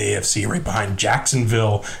fourth in the AFC, right behind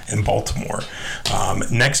Jacksonville and Baltimore.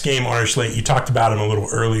 Next game on our slate, you talked about them a little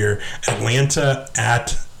earlier. Atlanta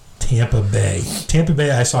at Tampa Bay. Tampa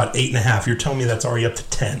Bay, I saw it 8.5. You're telling me that's already up to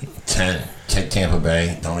 10. 10. Take Tampa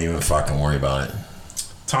Bay. Don't even fucking worry about it.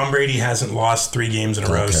 Tom Brady hasn't lost 3 games in a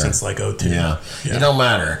row since 2002. Yeah. It don't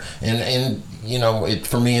matter. And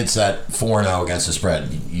for me, it's that 4-0 against the spread.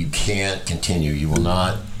 You can't continue. You will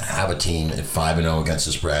not have a team at 5-0 against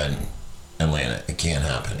the spread. Atlanta. It can't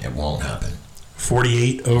happen. It won't happen.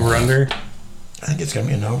 48 over under. I think it's going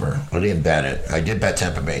to be an over. I didn't bet it. I did bet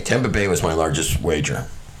Tampa Bay. Tampa Bay was my largest wager.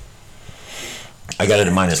 I got it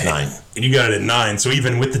at -9. And you got it at 9. So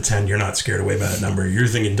even with the 10, you're not scared away by that number. You're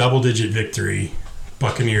thinking double-digit victory.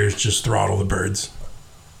 Buccaneers just throttle the birds.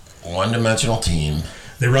 One-dimensional team.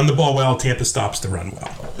 They run the ball well. Tampa stops the run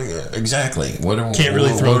well. Exactly. Can't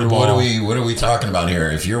really throw the ball. What are we talking about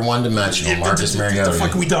here? If you're one-dimensional, Marcus Mariota. What the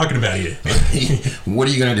fuck are we talking about here? What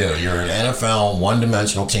are you going to do? You're an NFL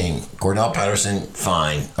one-dimensional team. Cordell Patterson,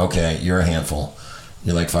 fine. Okay, you're a handful.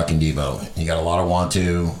 You're like fucking Debo. You got a lot of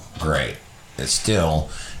want-to. Great. It's still,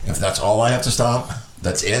 if that's all I have to stop,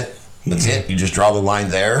 that's it. That's it. You just draw the line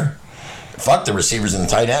there. Fuck the receivers and the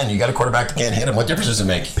tight end. You got a quarterback that can't hit him. What difference does it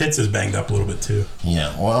make? Pitts is banged up a little bit too.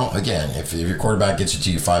 Yeah. Well, again, if your quarterback gets it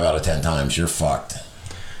to you 5 out of 10 times, you're fucked.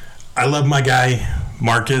 I love my guy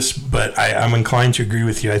Marcus, but I'm inclined to agree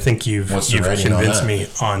with you. I think you've convinced me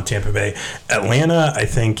on Tampa Bay. Atlanta, I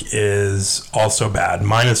think, is also bad.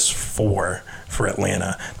 -4 for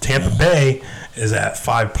Atlanta. Tampa Bay is at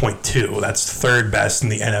 5.2. That's third best in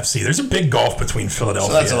the NFC. There's a big gulf between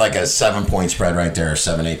Philadelphia. So that's like a 7-point spread right there,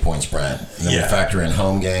 7-8 point spread. And then we factor in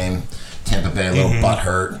home game. Tampa Bay a little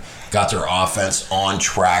butthurt. Got their offense on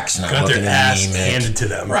tracks, not got looking their ass anemic. handed to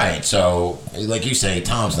them. Right. So, like you say,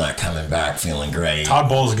 Tom's not coming back feeling great. Todd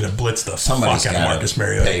Bowles is going to blitz the fuck out of Marcus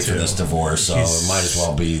Mariota pay for this divorce, so it might as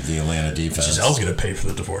well be the Atlanta defense. Giselle's going to pay for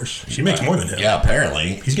the divorce. She makes more than him. Yeah,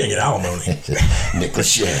 apparently. He's going to get alimony. Nick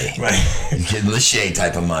Lachey. Right. He's getting Lachey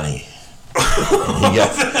type of money. He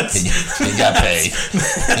got paid.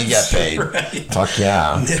 He got paid. Right. Fuck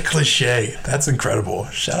yeah. Nick Lachey. That's incredible.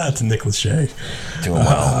 Shout out to Nick Lachey. Doing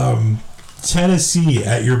well. Tennessee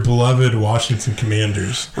at your beloved Washington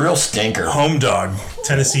Commanders. Real stinker. Home dog.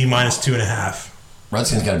 Tennessee minus 2.5.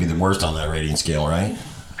 Redskins got to be the worst on that rating scale, right?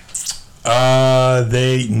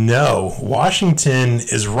 They know. Washington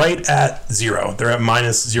is right at 0. They're at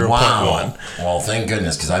minus 0.1. Wow. Well, thank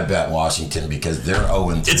goodness, because I bet Washington because they're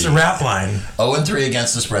 0-3. It's a rap line. 0-3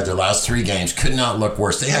 against the spread. Their last 3 games could not look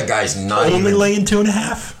worse. They had guys not only laying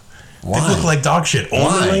 2.5. Why? They look like dog shit.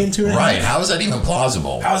 Only laying 2.5. Right. How is that even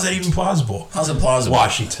plausible? How's it plausible?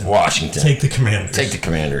 Washington. Take the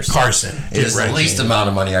Commanders. Carson. It is the least amount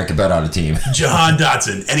of money I could bet on a team. Jahan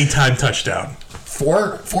Dotson. Anytime touchdown.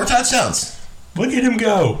 4 touchdowns. Look at him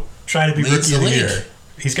go. Trying to be Leads rookie of the the league. year.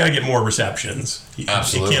 He's got to get more receptions.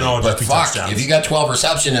 Absolutely. He can't all just be touchdowns. If you got 12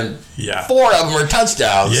 reception and 4 of them are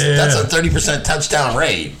touchdowns, Yeah. that's a 30% touchdown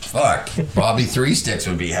rate. Fuck. Bobby 3 Sticks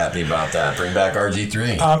would be happy about that. Bring back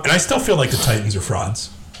RG3. And I still feel like the Titans are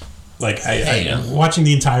frauds. Like, I watching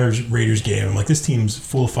the entire Raiders game, I'm like, this team's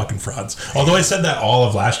full of fucking frauds. Although I said that all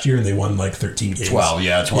of last year, and they won like 13 games. 12.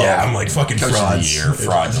 Yeah, I'm like, fucking Coach frauds. Of the year,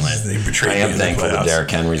 fraudulent. They betrayed me. I am thankful that Derrick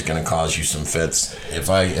Henry's going to cause you some fits. If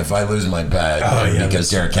I lose my bet because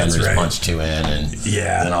Derrick Henry's punched 2 in, and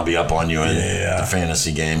then I'll be up on you in the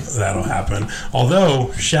fantasy game. That'll happen.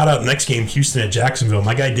 Although, shout out next game, Houston at Jacksonville.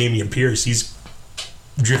 My guy Dameon Pierce, he's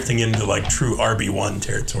drifting into like true RB1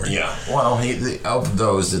 territory. Yeah. Well, of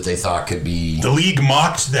those that they thought could be... The league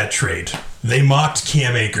mocked that trade. They mocked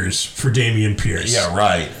Cam Akers for Dameon Pierce. Yeah,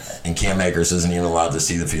 right. And Cam Akers isn't even allowed to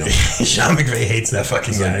see the field. Sean McVay hates that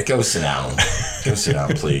fucking guy. Like, go sit down. Go sit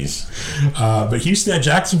down, please. But Houston at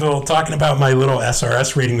Jacksonville, talking about my little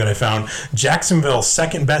SRS rating that I found. Jacksonville,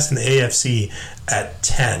 second best in the AFC at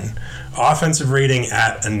 10. Offensive rating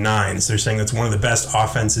at a 9. So they're saying that's one of the best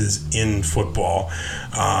offenses in football.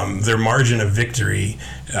 Their margin of victory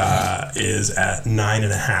is at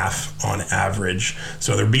 9.5 on average.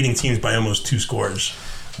 So they're beating teams by almost 2 scores.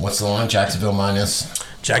 What's the line? Jacksonville minus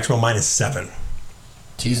 7.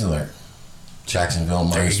 Tease alert. Jacksonville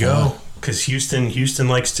minus 1. There you go. Because Houston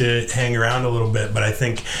likes to hang around a little bit, but I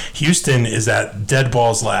think Houston is at dead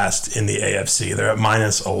balls last in the AFC. They're at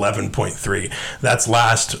minus 11.3. That's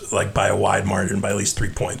last like by a wide margin, by at least 3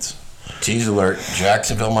 points. Tease alert,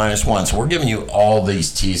 Jacksonville minus 1. So we're giving you all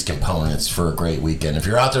these tease components for a great weekend. If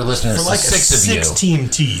you're out there listening, for like six of you. 6-team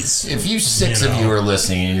tease. If you 6 of you are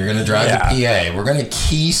listening and you're going to drive to PA, we're going to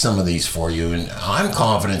key some of these for you. And I'm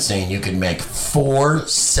confident saying you can make 4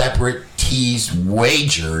 separate tease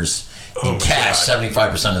wagers and cash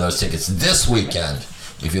 75% of those tickets this weekend.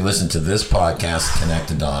 If you listen to this podcast, connect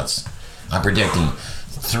the dots. I'm predicting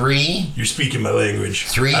 3. You're speaking my language.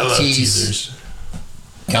 3 I love teasers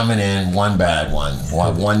coming in, 1 bad one.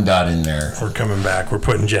 One dot in there. We're coming back. We're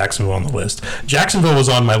putting Jacksonville on the list. Jacksonville was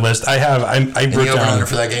on my list. I wrote the down. over-under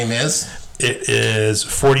for that game is? It is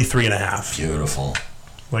 43.5. Beautiful.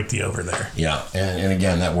 Like the over there. Yeah, and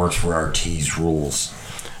again, that works for our tease rules.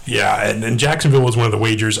 Yeah, and Jacksonville was one of the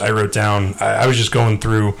wagers I wrote down. I was just going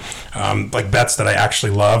through like bets that I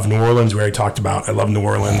actually love. New Orleans, we already talked about. I love New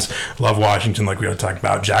Orleans. Love Washington, like we already talked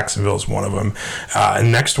about. Jacksonville is one of them.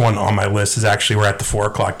 And next one on my list is actually, we're at the 4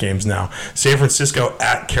 o'clock games now. San Francisco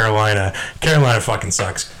at Carolina. Carolina fucking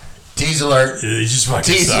sucks. Tease alert. It just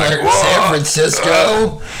fucking tease sucks. alert. San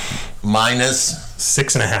Francisco minus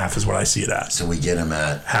 6.5 is what I see it at. So we get him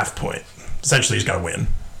at half point. Essentially, he's got to win.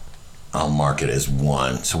 I'll mark it as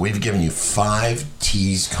 1. So we've given you 5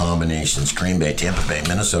 tease combinations: Green Bay, Tampa Bay,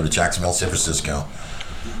 Minnesota, Jacksonville, San Francisco.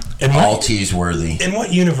 And all tease worthy. In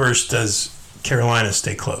what universe does Carolina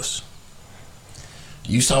stay close?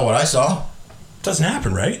 You saw what I saw. Doesn't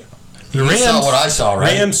happen, right? The Rams saw what I saw,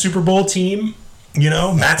 right? Rams Super Bowl team. You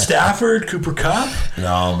know, Matt Stafford, Cooper Kupp.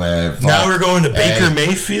 No, man. Fuck. Now we're going to Baker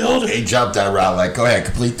Mayfield. He jumped that route. Like, go ahead,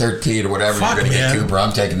 complete 13 or whatever. You're going to get Cooper.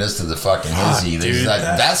 I'm taking this to the fucking hizzy.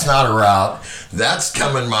 That's not a route. That's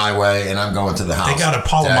coming my way, and I'm going to the house. They got a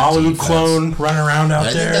Palomalu clone running around out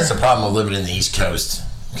there. I think that's the problem with living in the East Coast.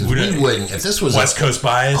 Because we wouldn't, if this was West Coast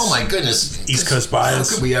bias. Oh my goodness, East Coast bias.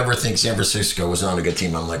 How could we ever think San Francisco was not a good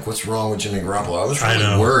team? I'm like, what's wrong with Jimmy Garoppolo? I was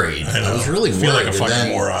really worried. I was really worried. I feel like a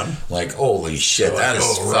fucking moron. Like, holy shit, that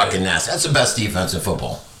is fucking nasty. That's the best defense in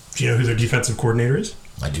football. Do you know who their defensive coordinator is?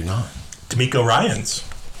 I do not. D'Amico Ryans.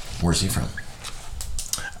 Where's he from?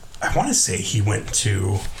 I want to say he went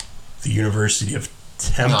to the University of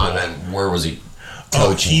Temple. No, man, where was he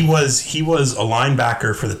coaching? Oh, he was a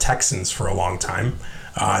linebacker for the Texans for a long time.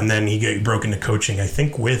 And then he broke into coaching, I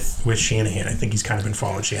think, with Shanahan. I think he's kind of been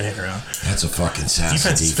following Shanahan around. That's a fucking sassy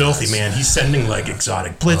defense. Is filthy, man. He's sending, like,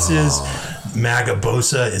 exotic blitzes. Maga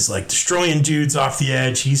Bosa is, like, destroying dudes off the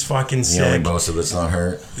edge. He's fucking sick. The only Bosa that's not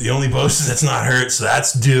hurt. The only Bosa that's not hurt, so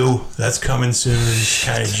that's due. That's coming soon. It's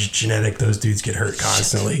kind of genetic. Those dudes get hurt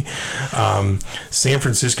constantly. San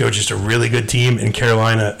Francisco, just a really good team, and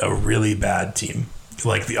Carolina, a really bad team.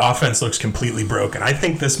 Like, the offense looks completely broken. I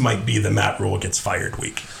think this might be the Matt Rule gets fired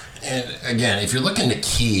week. And again, if you're looking to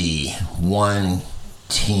key one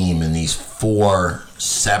team in these 4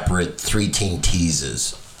 separate 3-team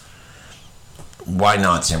teases, why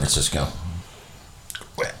not San Francisco?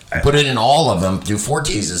 Put it in all of them. Do 4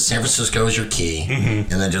 teases. San Francisco is your key, and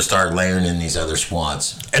then just start layering in these other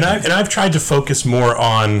squads. And I've tried to focus more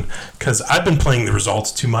on, because I've been playing the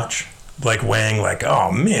results too much. Like weighing, like,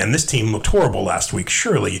 oh man, this team looked horrible last week.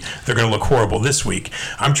 Surely they're going to look horrible this week.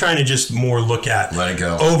 I'm trying to just more look at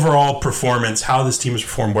overall performance, how this team has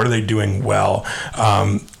performed, what are they doing well.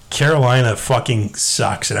 Carolina fucking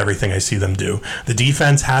sucks at everything I see them do. The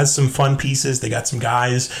defense has some fun pieces. They got some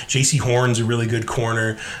guys. J.C. Horn's a really good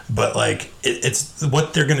corner, but like it's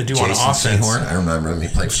what they're going to do on offense. Horn? I remember him. He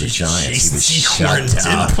played for the Giants. J.C. Horn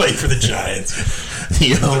did play for the Giants.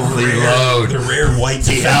 The rare white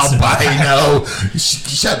the albino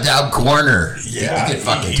shut down corner. Yeah, he could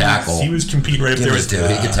fucking tackle. He was competing right up there with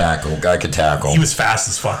dude. He could tackle. Guy could tackle. He was fast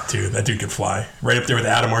as fuck too. That dude could fly. Right up there with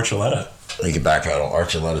Adam Archuleta. He could back out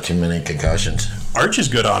Archuleta. Too many concussions. Arch is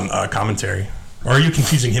good on commentary. Or are you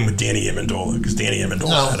confusing him with Danny Amendola? Because Danny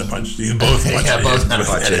Amendola had a bunch. Both had a bunch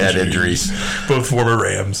of head injuries. Both former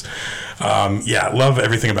Rams. Love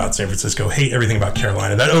everything about San Francisco. Hate everything about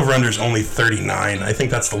Carolina. That over-under is only 39. I think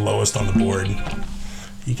that's the lowest on the board.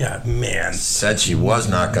 You got, man. Said she was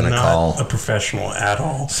not going to call. Not a professional at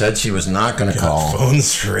all. Said she was not going to call.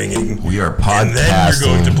 Phone's ringing. We are podcasting. And then you're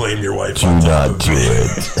going to blame your wife on top of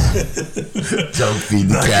it. Don't feed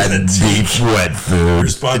the cat deep wet food.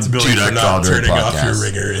 Responsibility for not turning off your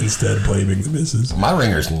ringer, instead blaming the missus. My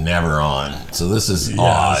ringer's never on, so this is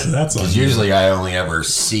odd. So that's because usually I only ever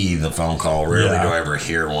see the phone call. Rarely do I ever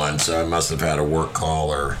hear one, so I must have had a work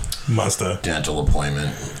call or dental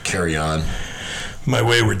appointment. Carry on. My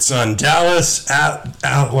wayward son. Dallas at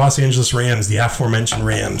Los Angeles Rams, the aforementioned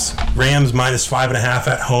Rams. Rams minus 5.5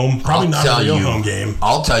 at home. Probably not a real home game.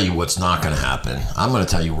 I'll tell you what's not going to happen. I'm going to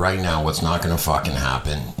tell you right now what's not going to fucking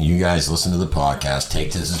happen. You guys listen to the podcast.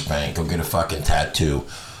 Take this as bank. Go get a fucking tattoo.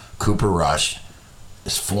 Cooper Rush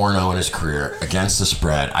is 4-0 in his career against the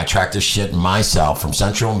spread. I tracked this shit myself from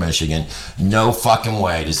Central Michigan. No fucking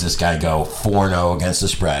way does this guy go 4-0 against the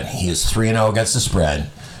spread. He is 3-0 against the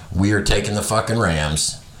spread. We are taking the fucking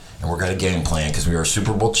Rams, and we're going to game plan because we are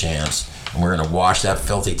Super Bowl champs, and we're going to wash that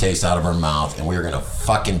filthy taste out of our mouth, and we're going to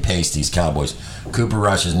fucking pace these Cowboys. Cooper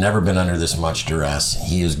Rush has never been under this much duress.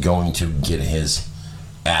 He is going to get his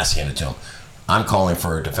ass handed to him. I'm calling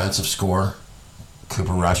for a defensive score.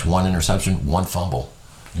 Cooper Rush, 1 interception, 1 fumble.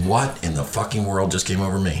 What in the fucking world just came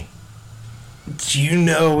over me? Do you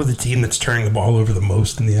know the team that's turning the ball over the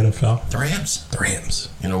most in the NFL? The Rams. The Rams.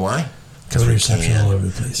 You know why? Because reception all over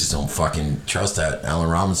the place. Just don't fucking trust that. Allen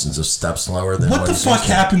Robinson's a step slower than what the fuck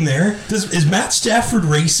happened there? Is Matt Stafford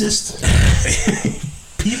racist?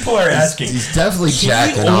 People are asking. He's definitely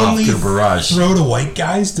jacking off Cooper Rush. Throw to white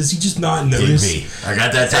guys? Does he just not notice? Higby. I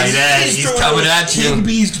got that tight end. He's coming at you.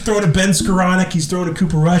 Higby, he's throwing to Ben Skoranek. He's throwing to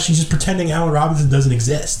Cooper Rush. He's just pretending Allen Robinson doesn't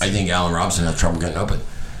exist. I think Allen Robinson had trouble getting open.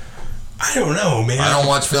 I don't know, man. I don't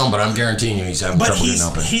watch film, but I'm guaranteeing you he's having trouble getting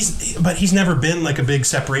open. He's never been like a big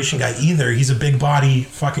separation guy either. He's a big body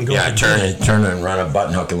fucking go. Yeah, turn it and run a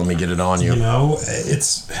button hook and let me get it on you. You know,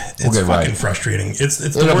 it's fucking frustrating. It's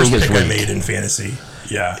the worst pick I made in fantasy.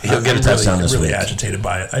 Yeah, he'll get a touchdown this week. Really agitated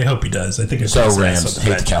by it. I hope he does. I think it's Rams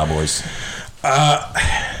hate the Cowboys.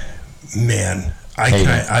 Man,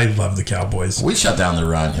 I love the Cowboys. We shut down the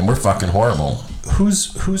run and we're fucking horrible.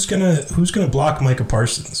 Who's gonna block Micah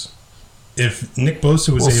Parsons? If Nick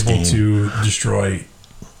Bosa was able to destroy...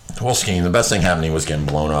 We'll scheme. The best thing happening was getting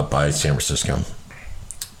blown up by San Francisco.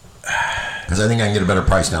 Because I think I can get a better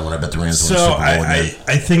price now when I bet the Rams. So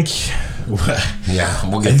I think. Yeah,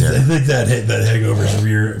 we'll get there. I think that hangover is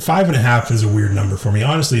weird. 5.5 is a weird number for me.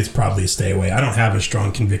 Honestly, it's probably a stay away. I don't have a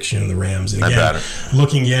strong conviction in the Rams. And again,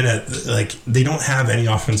 looking in at they don't have any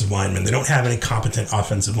offensive linemen. They don't have any competent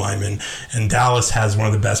offensive linemen. And Dallas has one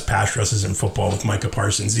of the best pass rushes in football with Micah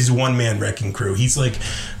Parsons. He's a one-man wrecking crew. He's like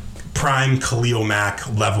prime Khalil Mack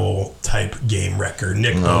level type game wrecker.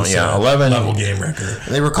 Nick Bosa 11 level game wrecker.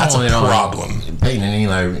 They were calling it a problem. Peyton and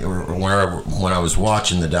Eli. When I was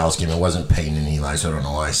watching the Dallas game, it wasn't Peyton and Eli, so I don't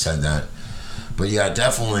know why I said that. But yeah,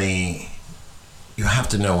 definitely, you have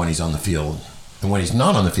to know when he's on the field. And when he's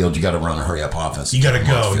not on the field, you got to run a hurry up offense. You got to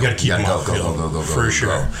go. You got to keep him off the field. Go, for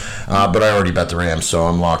sure. But I already bet the Rams, so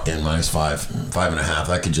I'm locked in -5.5.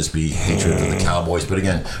 That could just be hatred for the Cowboys. But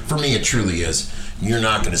again, for me, it truly is. You're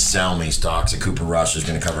not going to sell me stocks that Cooper Rush is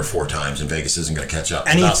going to cover 4 times, and Vegas isn't going to catch up.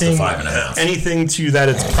 That's the 5.5. Anything to that,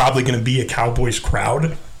 it's probably going to be a Cowboys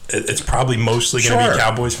crowd. It's probably mostly going to be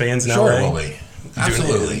Cowboys fans in LA. Sure, it will be.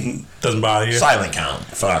 Absolutely. Doesn't bother you? Silent count.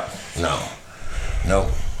 Fuck. No.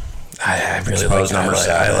 Nope. I really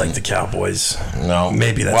like the Cowboys. No.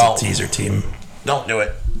 Maybe that's a teaser team. Don't do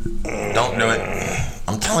it. Don't do it.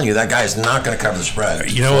 I'm telling you, that guy is not going to cover the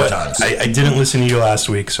spread. You know what? I didn't listen to you last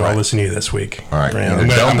week, so I'll listen to you this week. All right.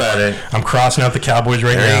 Don't bet it. I'm crossing out the Cowboys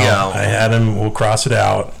right now. There you go. I had him. We'll cross it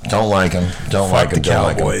out. Don't like him. Fuck the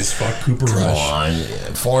Cowboys. Fuck Cooper Rush. Come on.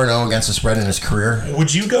 4-0 against the spread in his career.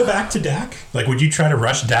 Would you go back to Dak? Like, would you try to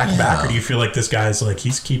rush Dak back, or do you feel like this guy's like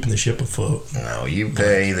he's keeping the ship afloat? No, you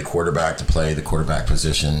pay the quarterback to play the quarterback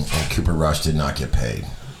position, and Cooper Rush did not get paid.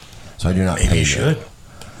 So I do not pay him. Maybe he should.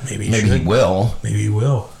 Maybe he will. Maybe he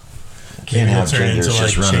will. Can't have Ginger's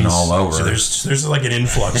just running all over. So there's like an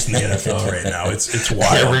influx in the NFL right now. It's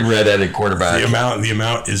wild. Every red-headed quarterback. The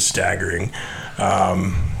amount is staggering.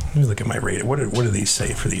 Let me look at my rating. What do these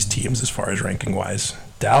say for these teams as far as ranking wise?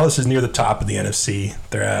 Dallas is near the top of the NFC.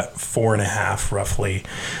 They're at 4.5 roughly.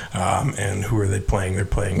 And who are they playing? They're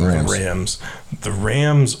playing the Rams. The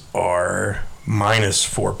Rams are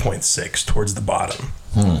 -4.6 towards the bottom.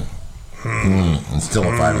 And still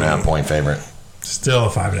a 5.5 point favorite. Still a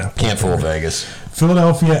 5.5. Can't fool Vegas.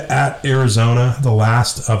 Philadelphia at Arizona, the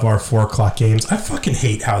last of our 4 o'clock games. I fucking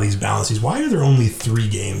hate how these balance these. Why are there only 3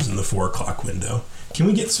 games in the 4 o'clock window? Can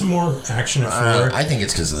we get some more action at 4? I think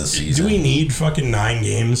it's because of the season. Do we need fucking 9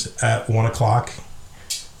 games at 1 o'clock?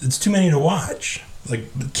 It's too many to watch.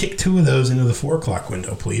 Like, kick 2 of those into the 4 o'clock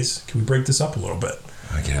window, please. Can we break this up a little bit?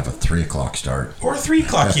 I could have a 3 o'clock start. Or a 3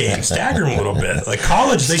 o'clock game. Stagger them a little bit. Like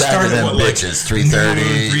college, they started at like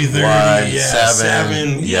 3:30, 3:30,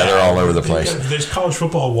 7. Yeah, they're all over the place. There's college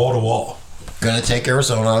football wall to wall. Going to take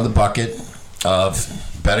Arizona out of the bucket of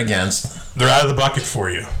bet against. They're out of the bucket for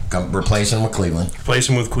you. Replace them with Cleveland. Replace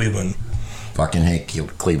them with Cleveland. Fucking hate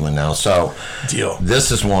Cleveland now. So, deal.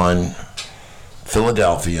 This is one.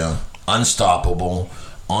 Philadelphia, unstoppable,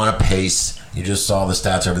 on a pace. You just saw the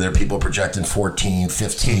stats over there. People projecting 14,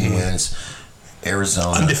 15 wins.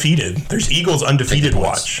 Arizona. Undefeated. There's Eagles undefeated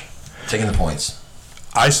watch. Taking the points.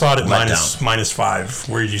 I saw it at -5.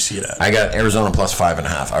 Where did you see it at? I got Arizona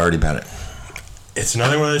 +5.5. I already bet it. It's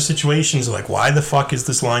another one of those situations like, why the fuck is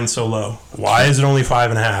this line so low? Why is it only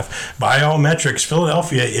 5.5? By all metrics,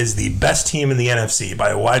 Philadelphia is the best team in the NFC by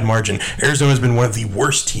a wide margin. Arizona's been one of the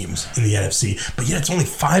worst teams in the NFC, but yet it's only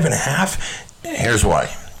 5.5. Here's why.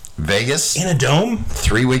 Vegas in a dome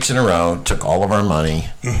 3 weeks in a row took all of our money.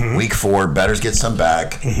 Week 4, bettors get some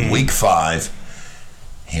back. Week 5,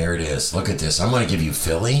 here it is. Look at this. I'm going to give you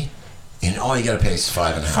Philly, and all you got to pay is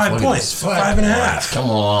 5.5. 5 points. 5.5.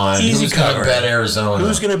 Come on. Easy Who's going to bet Arizona?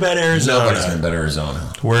 Who's going to bet Arizona? Nobody's going to bet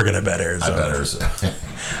Arizona. We're going to bet Arizona. I bet Arizona.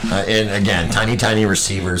 And again, tiny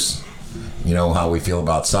receivers. You know how we feel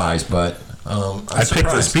about size, but.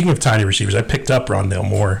 Speaking of tiny receivers, I picked up Rondale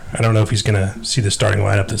Moore. I don't know if he's going to see the starting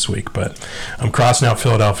lineup this week, but I'm crossing out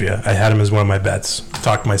Philadelphia. I had him as one of my bets.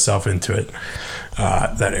 Talked myself into it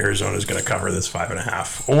that Arizona is going to cover this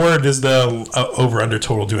 5.5. Or does the over/under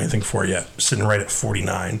total do anything for you? Sitting right at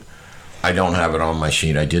 49. I don't have it on my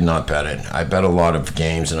sheet. I did not bet it. I bet a lot of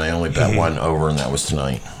games, and I only bet one over, and that was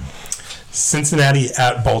tonight. Cincinnati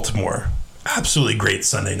at Baltimore. Absolutely great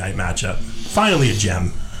Sunday night matchup. Finally a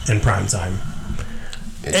gem in prime time.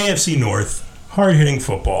 AFC North, hard-hitting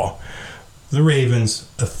football. The Ravens,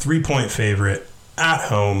 a 3-point favorite at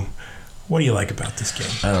home. What do you like about this game?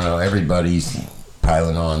 I don't know. Everybody's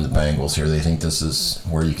piling on the Bengals here. They think this is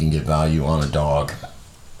where you can get value on a dog.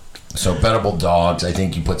 So bettable dogs, I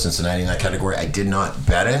think you put Cincinnati in that category. I did not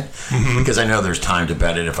bet it because I know there's time to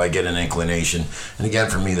bet it if I get an inclination. And again,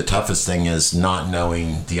 for me, the toughest thing is not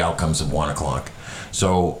knowing the outcomes of 1 o'clock.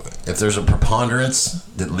 So if there's a preponderance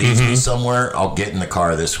that leads me somewhere, I'll get in the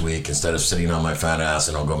car this week instead of sitting on my fat ass,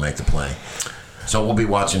 and I'll go make the play. So we'll be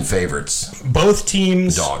watching favorites. Both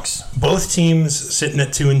teams. Dogs. Both teams sitting at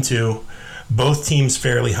 2-2. Both teams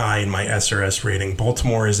fairly high in my SRS rating.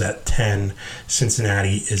 Baltimore is at 10.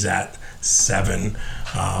 Cincinnati is at 7.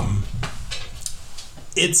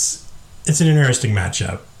 It's an interesting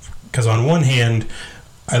matchup because on one hand,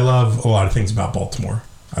 I love a lot of things about Baltimore.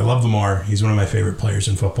 I love Lamar. He's one of my favorite players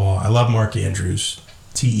in football. I love Mark Andrews,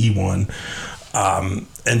 TE1.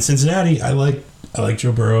 And Cincinnati, I like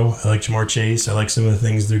Joe Burrow. I like Jamar Chase. I like some of the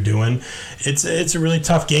things they're doing. It's a really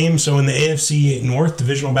tough game. So in the AFC North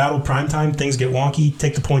divisional battle, primetime, things get wonky.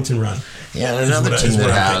 Take the points and run. Yeah, and another team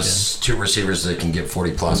that has two receivers that can get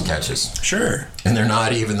 40-plus catches. Sure. And they're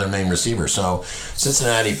not even their main receiver. So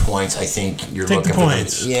Cincinnati points, I think you're take looking the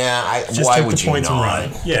points. For them. Yeah, just why take would the you points not?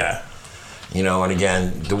 And run. Yeah. You know, and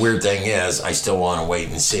again, the weird thing is, I still want to wait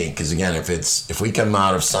and see. Because again, if we come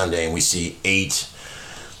out of Sunday and we see 8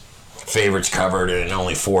 favorites covered and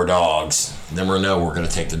only 4 dogs, then we're going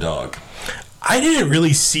to take the dog. I didn't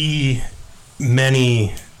really see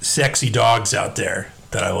many sexy dogs out there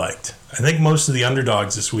that I liked. I think most of the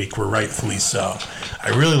underdogs this week were rightfully so. I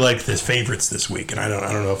really liked the favorites this week, and I don't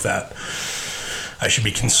know if that I should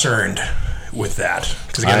be concerned with that,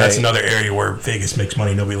 because again, that's another area where Vegas makes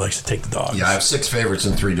money. Nobody likes to take the dogs. Yeah, I have 6 favorites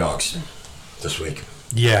and 3 dogs this week.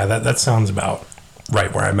 Yeah, that sounds about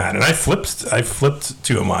right where I'm at. And I flipped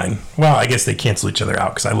 2 of mine. Well, I guess they cancel each other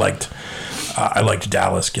out because I liked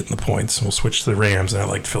Dallas getting the points. We'll switch to the Rams, and I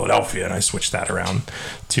liked Philadelphia, and I switched that around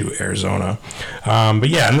to Arizona. But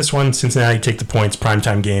yeah, in this one, Cincinnati take the points,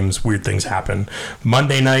 primetime games, weird things happen.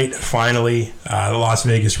 Monday night, finally, the Las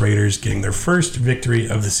Vegas Raiders getting their first victory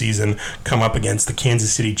of the season, come up against the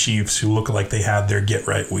Kansas City Chiefs, who look like they had their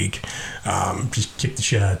get-right week. Just kicked the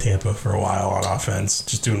shit out of Tampa for a while on offense,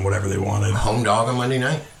 just doing whatever they wanted. Home dog on Monday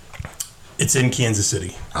night? It's in Kansas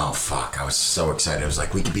City. Oh, fuck. I was so excited. I was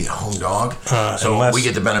like, we could be a home dog? So we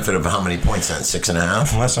get the benefit of how many points then?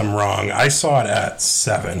 6.5? Unless I'm wrong. I saw it at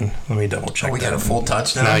 7. Let me double check. We got a full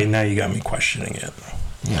touchdown? Now you got me questioning it.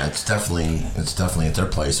 Yeah, it's definitely at their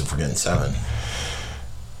place if we're getting 7.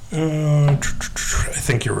 I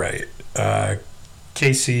think you're right.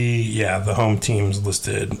 KC, yeah, the home team's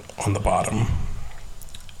listed on the bottom.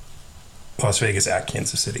 Las Vegas at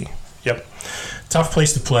Kansas City. Yep. Tough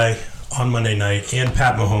place to play on Monday night, and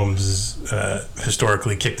Pat Mahomes has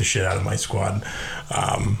historically kicked the shit out of my squad.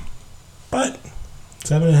 But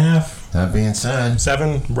 7.5. That being said,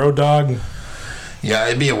 7, road dog. Yeah,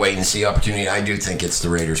 it'd be a wait and see opportunity. I do think it's the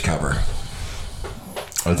Raiders cover.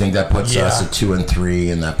 I think that puts us at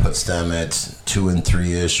 2-3, and that puts them at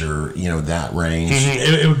 2-3-ish, or that range.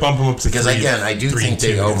 Mm-hmm. It would bump them up to because 3, again, I do think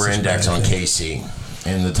they over-index on KC.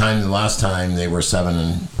 And the last time they were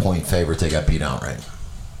 7-point favorite, they got beat outright.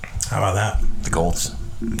 How about that? The Colts.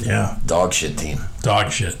 Yeah. Dog shit team. Dog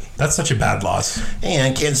shit. That's such a bad loss.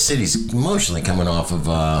 And Kansas City's emotionally coming off of,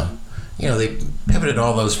 they pivoted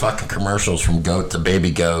all those fucking commercials from goat to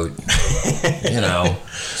baby goat.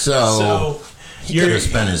 So he could have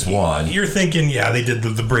spent his wad. You're thinking, they did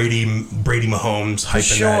the Brady Mahomes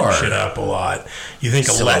hyping that shit up a lot. You think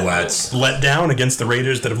a let down against the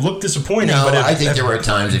Raiders that have looked disappointing? No, but I think there were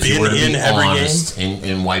times if you were to be honest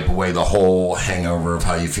and wipe away the whole hangover of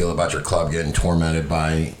how you feel about your club getting tormented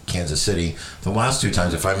by Kansas City. The last 2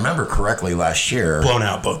 times, if I remember correctly, last year, blown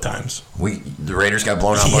out both times. The Raiders got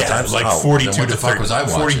blown out both times. Like 42 what the fuck was I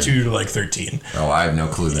watching? 42 to like 13. Oh, I have no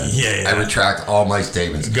clue then. Yeah. I retract all my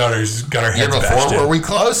statements. Got our heads year before, bashed in. were we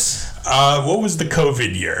close? What was the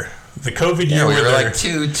COVID year? The COVID year we were like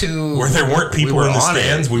 2-2. Where there weren't people in the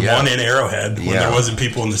stands. We won in Arrowhead when there wasn't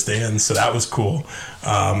people in the stands, so that was cool.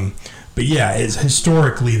 But yeah,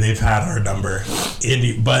 historically they've had our number.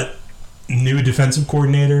 But new defensive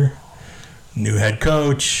coordinator, new head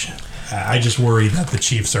coach. I just worry that the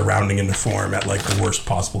Chiefs are rounding into form at like the worst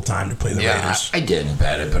possible time to play the Raiders. I didn't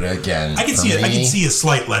bet it, but again, I can see a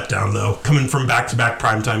slight letdown though, coming from back-to-back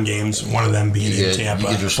primetime games. One of them being in Tampa. You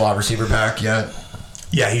get your slot receiver back yet?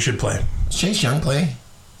 Yeah, he should play. Does Chase Young play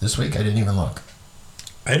this week? I didn't even look.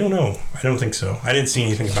 I don't know. I don't think so. I didn't see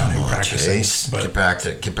anything about him practicing. Chase, but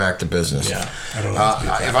get back to business. Yeah, I don't know.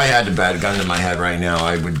 If I had to bet, gun to my head right now,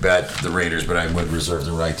 I would bet the Raiders, but I would reserve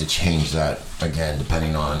the right to change that again,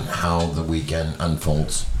 depending on how the weekend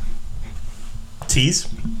unfolds. Tease?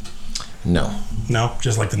 No,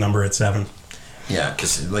 just like the number at 7. Yeah,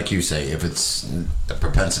 because like you say, if it's a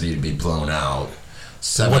propensity to be blown out.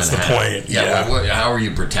 7.5. What's the point? Yeah. How are you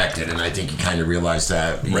protected? And I think you kind of realized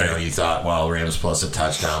that. You thought, Rams plus a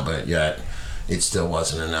touchdown, but yet it still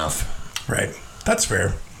wasn't enough. Right. That's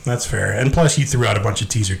fair. That's fair. And plus, you threw out a bunch of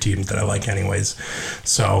teaser teams that I like anyways.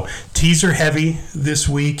 So, teaser heavy this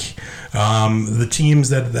week. The teams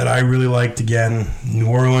that I really liked, again, New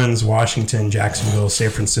Orleans, Washington, Jacksonville, San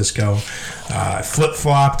Francisco. I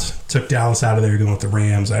flip-flopped, took Dallas out of there, going with the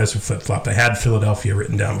Rams. I also flip-flopped. I had Philadelphia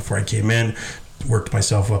written down before I came in. Worked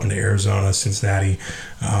myself up into Arizona, Cincinnati.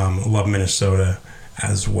 Love Minnesota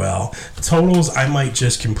as well. Totals, I might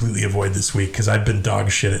just completely avoid this week because I've been dog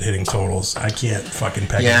shit at hitting totals. I can't fucking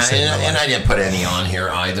peg and I didn't put any on here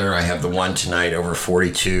either. I have the one tonight over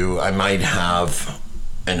 42. I might have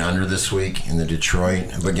an under this week in the Detroit.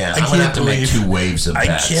 But again, I'm going to have to make two waves of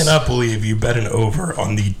bets. I cannot believe you bet an over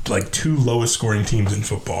on the two lowest scoring teams in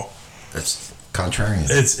football. That's contrarian.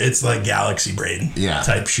 It's like galaxy brain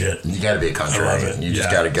type shit. You got to be a contrarian. I love it. You just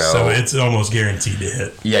got to go. So it's almost guaranteed to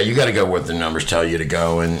hit. Yeah, you got to go where the numbers tell you to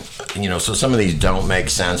go. And, so some of these don't make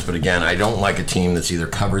sense. But again, I don't like a team that's either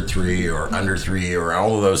covered 3 or under 3 or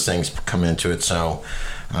all of those things come into it. So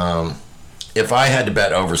if I had to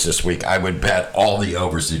bet overs this week, I would bet all the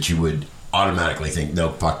overs that you would automatically think, no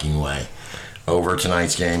fucking way. Over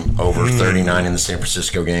tonight's game, over 39 in the San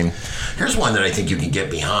Francisco game. Here's one that I think you can get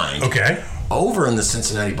behind. Okay. Over in the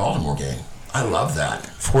Cincinnati-Baltimore game. I love that.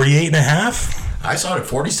 48.5? I saw it at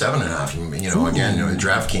 47.5. Again,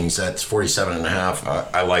 DraftKings, that's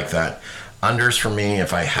 47.5. I like that. Unders for me,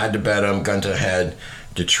 if I had to bet them, gun to head,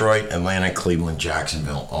 Detroit, Atlanta, Cleveland,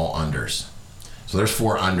 Jacksonville, all unders. So there's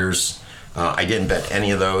 4 unders. I didn't bet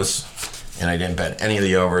any of those, and I didn't bet any of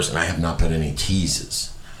the overs, and I have not bet any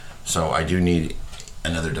teases. So I do need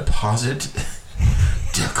another deposit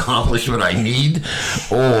to accomplish what I need,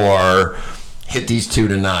 or hit these 2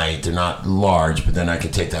 tonight. They're not large, but then I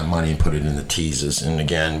could take that money and put it in the teases. And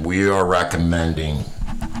again, we are recommending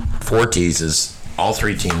 4 teases, all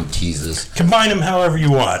 3 team teases. Combine them however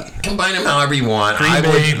you want. Green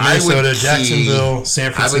Bay, Minnesota, Jacksonville,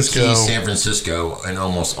 San Francisco. I would key San Francisco in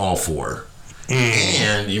almost all 4.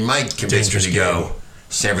 And you might convince me to go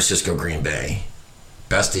San Francisco, Green Bay.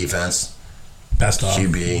 Best defense. Best off.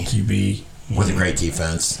 QB. With a great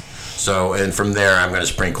defense. So, and from there, I'm going to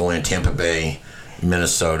sprinkle in Tampa Bay,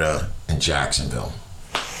 Minnesota, and Jacksonville.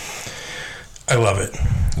 I love it.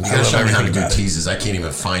 You got to show me how to do teases. I can't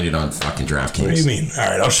even find it on fucking DraftKings. What do you mean? All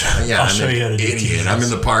right, I'll show you how to do teases. I'm in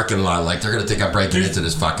the parking lot. Like, they're going to think I'm breaking into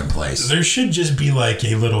this fucking place. There should just be like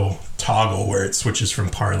a little toggle where it switches from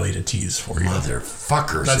parlay to tease for you.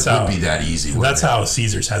 Motherfuckers. It would be that easy. That's how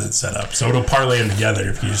Teasers has it set up. So it'll parlay them together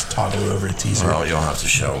if you just toggle it over to teaser. Well, you'll have to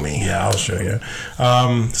show me. Yeah, I'll show you.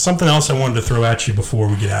 Something else I wanted to throw at you before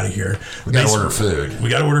we get out of here. We got to order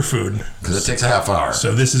food. Because it takes a half hour.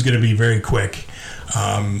 So this is going to be very quick.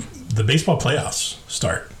 The baseball playoffs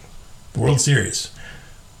start. The World Series.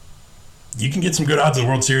 You can get some good odds in the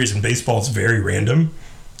World Series, and baseball is very random.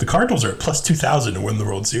 The Cardinals are at plus 2,000 to win the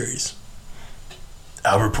World Series.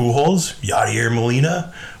 Albert Pujols, Yadier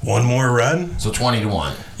Molina, one more run. So 20 to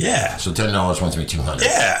 1. Yeah. So $10 wants to be 200.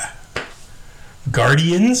 Yeah.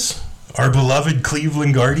 Guardians, our beloved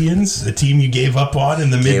Cleveland Guardians, the team you gave up on in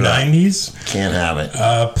the mid-90s. Can't have it.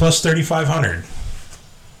 Plus 3,500.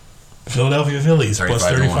 Philadelphia Phillies, plus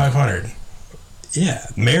 3,500. Yeah.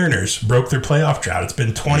 Mariners broke their playoff drought. It's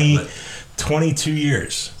been 22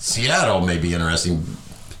 years. Seattle may be interesting.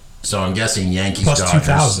 So I'm guessing Yankees, plus Dodgers.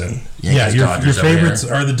 2,000. Yeah, your favorites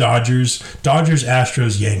are the Dodgers,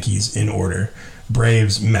 Astros, Yankees in order.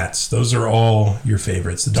 Braves, Mets. Those are all your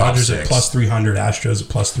favorites. The Dodgers at plus 300, Astros at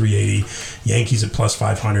plus 380, Yankees at plus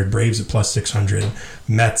 500, Braves at plus 600,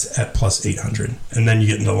 Mets at plus 800. And then you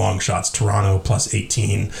get into long shots. Toronto plus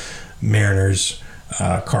 18, Mariners,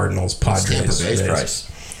 Cardinals, Padres. What's Tampa Bay's price?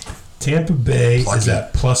 Tampa Bay is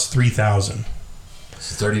at plus 3,000.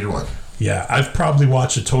 It's 30 to 1. Yeah, I've probably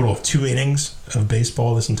watched a total of 2 innings of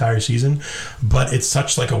baseball this entire season, but it's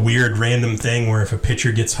such like a weird random thing where if a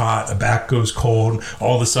pitcher gets hot, a bat goes cold,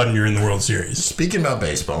 all of a sudden you're in the World Series. Speaking about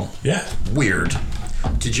baseball, weird.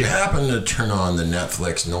 Did you happen to turn on the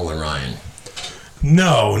Netflix Nolan Ryan?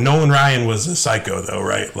 No, Nolan Ryan was a psycho though,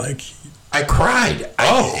 right? Like I cried.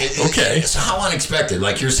 Okay. It's how unexpected.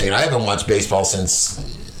 Like you're saying, I haven't watched baseball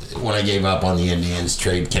since when I gave up on the Indians,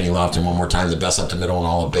 trade Kenny Lofton one more time, the best up the middle in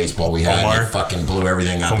all of baseball we had. It fucking blew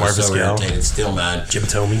everything up. I was so irritated. Still mad. Jim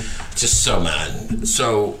Thome. Just so mad.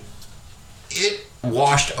 So it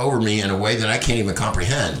washed over me in a way that I can't even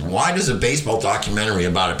comprehend. Why does a baseball documentary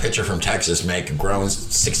about a pitcher from Texas make a grown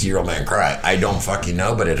 60-year-old man cry? I don't fucking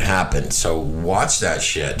know, but it happened. So watch that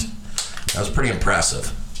shit. That was pretty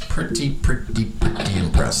impressive. Pretty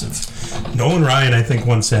impressive. Nolan Ryan, I think,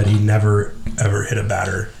 once said he never, ever hit a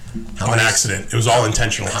batter On accident. It was all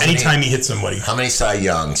intentional. Anytime he hit somebody. How many Cy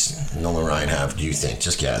Youngs Nolan Ryan have, do you think?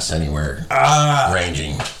 Just guess. Anywhere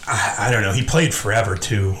ranging. I don't know. He played forever,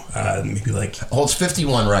 too. Maybe like... Holds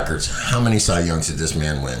 51 records. How many Cy Youngs did this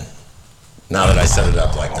man win? Now that I set it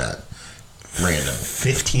up like that. Random.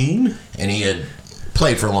 15? And he had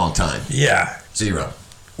played for a long time. Yeah. 0.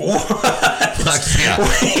 What? Fuck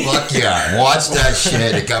yeah. Watch that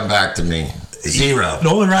shit and come back to me. 0.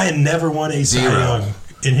 Nolan Ryan never won a Cy Young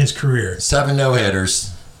in his career. 7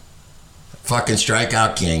 no-hitters. Fucking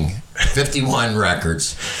strikeout king. 51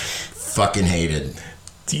 records. Fucking hated.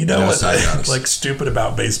 Do you know what's like stupid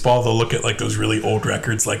about baseball? They'll look at like those really old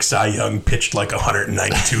records, like Cy Young pitched like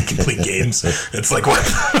 192 complete games. It's like, what?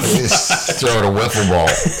 Just throw it a wiffle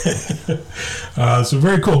ball. So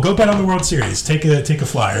very cool. Go bet on the World Series. Take a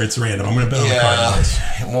flyer. It's random. I'm going to bet on the Cardinals.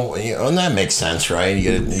 Well, and that makes sense, right?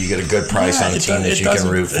 You get a good price on a team that you can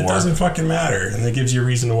root for. It doesn't fucking matter, and it gives you a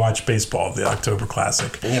reason to watch baseball, the October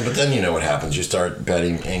Classic. Yeah, but then you know what happens. You start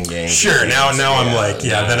betting in games. Sure. Now I'm like,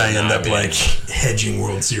 then I end up like hedging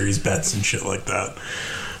World Series bets and shit like that.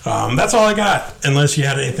 That's all I got, unless you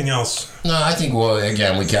had anything else. No, I think,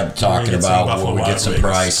 we kept talking about we get some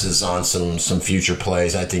prices on some future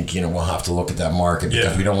plays. I think, we'll have to look at that market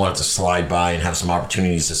because we don't want it to slide by and have some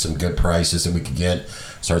opportunities at some good prices that we could get.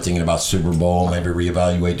 Start thinking about Super Bowl, maybe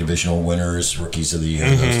reevaluate divisional winners, rookies of the year,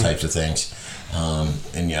 those types of things.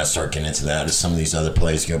 Start getting into that as some of these other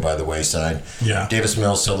plays go by the wayside. Yeah. Davis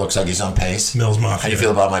Mills still looks like he's on pace. Mills Mafia. How do you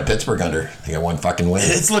feel about my Pittsburgh under? They got one fucking win.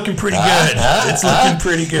 It's looking pretty good. It's looking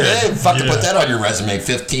pretty good. Hey, fucking put that on your resume.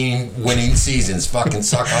 15 winning seasons. Fucking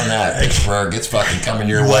suck on that. Pittsburgh, it's fucking coming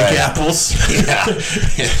your way. Like apples? Yeah.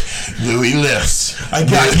 Louis Lips. I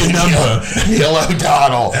got your number. Neil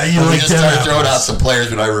O'Donnell. We just started throwing out some players,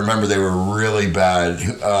 but I remember they were really bad.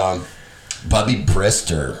 Bubby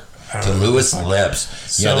Brister. To Louis Lips.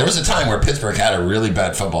 So, there was a time where Pittsburgh had a really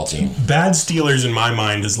bad football team. Bad Steelers in my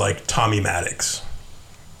mind is like Tommy Maddox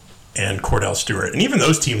and Cordell Stewart. And even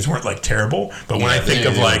those teams weren't like terrible. But when I think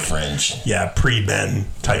of like fringe. Pre-Ben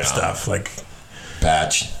type stuff, like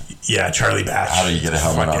Batch. Yeah, Charlie Batch. How do you get a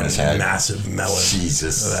helmet on his head? Massive melon.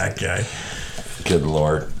 Jesus. That guy. Good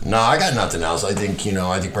Lord. No, I got nothing else. I think,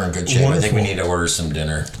 we're in good shape. Wonderful. I think we need to order some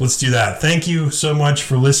dinner. Let's do that. Thank you so much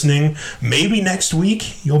for listening. Maybe next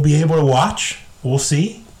week you'll be able to watch. We'll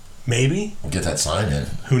see. Maybe. We'll get that sign in.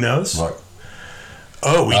 Who knows? Look.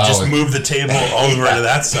 Just moved the table over to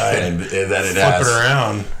that side. and then it flip it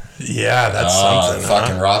around. Yeah, that's something.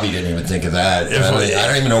 Fucking Robbie didn't even think of that. I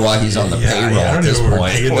don't even know why he's on the payroll at this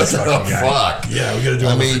point. What the fuck? Yeah, we got to do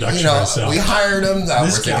a production ourselves. We hired him.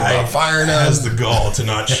 We're thinking about firing him. Has the gall to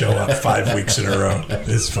not show up 5 weeks in a row.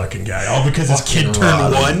 This fucking guy. All because his kid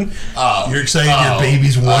turned 1. You're excited your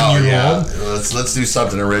baby's 1 year old? Let's do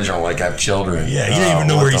something original like have children. Yeah, you don't even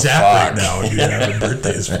know where he's at right now. You have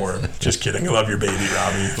birthdays for him. Just kidding. I love your baby,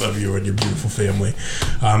 Robbie. Love you and your beautiful family.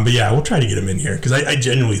 But yeah, we'll try to get him in here because I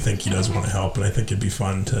genuinely think he does want to help, and I think it'd be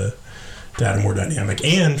fun to add a more dynamic.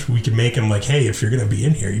 And we can make him like, hey, if you're going to be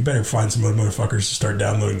in here, you better find some other motherfuckers to start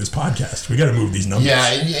downloading this podcast. We got to move these numbers.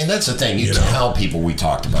 Yeah, and that's the thing. You tell people we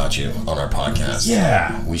talked about you on our podcast.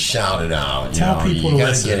 Yeah, we shout it out. Tell people you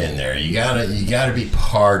got to get in there. You got to be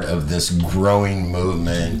part of this growing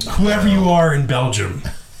movement. Whoever you are in Belgium.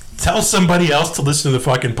 Tell somebody else to listen to the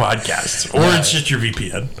fucking podcast. Or it's just your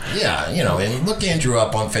VPN. Yeah, and look Andrew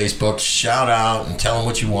up on Facebook, shout out and tell him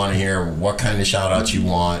what you want to hear, what kind of shout outs you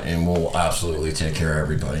want, and we'll absolutely take care of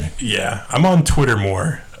everybody. Yeah, I'm on Twitter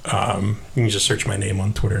more. You can just search my name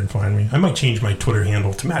on Twitter and find me. I might change my Twitter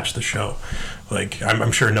handle to match the show. Like,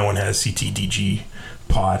 I'm sure no one has CTDG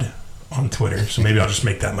pod on Twitter, so maybe I'll just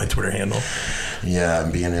make that my Twitter handle. Yeah,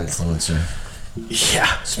 and be an influencer.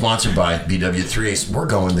 Yeah. Sponsored by BW3. We're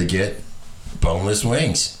going to get boneless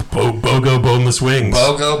wings. BOGO boneless wings.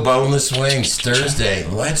 BOGO boneless wings. Thursday.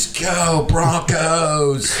 Let's go,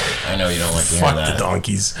 Broncos. I know you don't like to hear that. Fuck the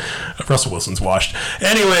donkeys. Russell Wilson's washed.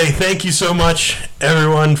 Anyway, thank you so much,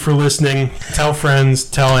 everyone, for listening. Tell friends,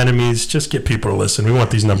 tell enemies. Just get people to listen. We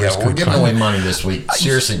want these numbers. Yeah, we're giving away money this week.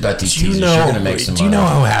 Seriously, bet these teasers. You're going to make some money. Do you know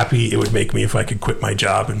how happy it would make me if I could quit my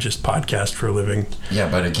job and just podcast for a living?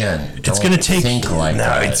 Yeah, but again, it's going to take.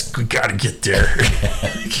 We got to get there.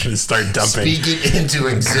 Going to start dumping. Speak it into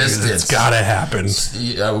existence. It's got to happen.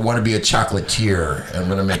 I want to be a chocolatier. I'm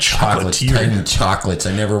going to make chocolates, tiny chocolates.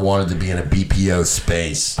 I never wanted to be in a BPO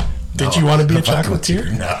space. Did you want to be a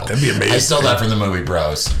chocolatier? No. That'd be amazing. I stole that from the movie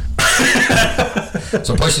Bros.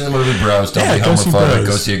 So pushing the movie Bros. Don't be homophobic.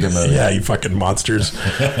 Go see a good movie. Yeah, you fucking monsters.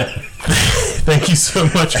 Thank you so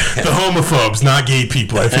much. The homophobes, not gay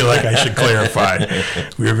people. I feel like I should clarify.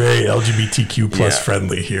 We are very LGBTQ plus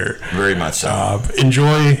friendly here. Very much so.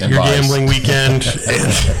 Enjoy your gambling weekend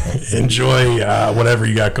and enjoy whatever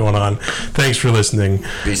you got going on. Thanks for listening.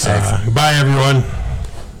 Be safe. Bye, everyone.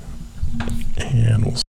 And we'll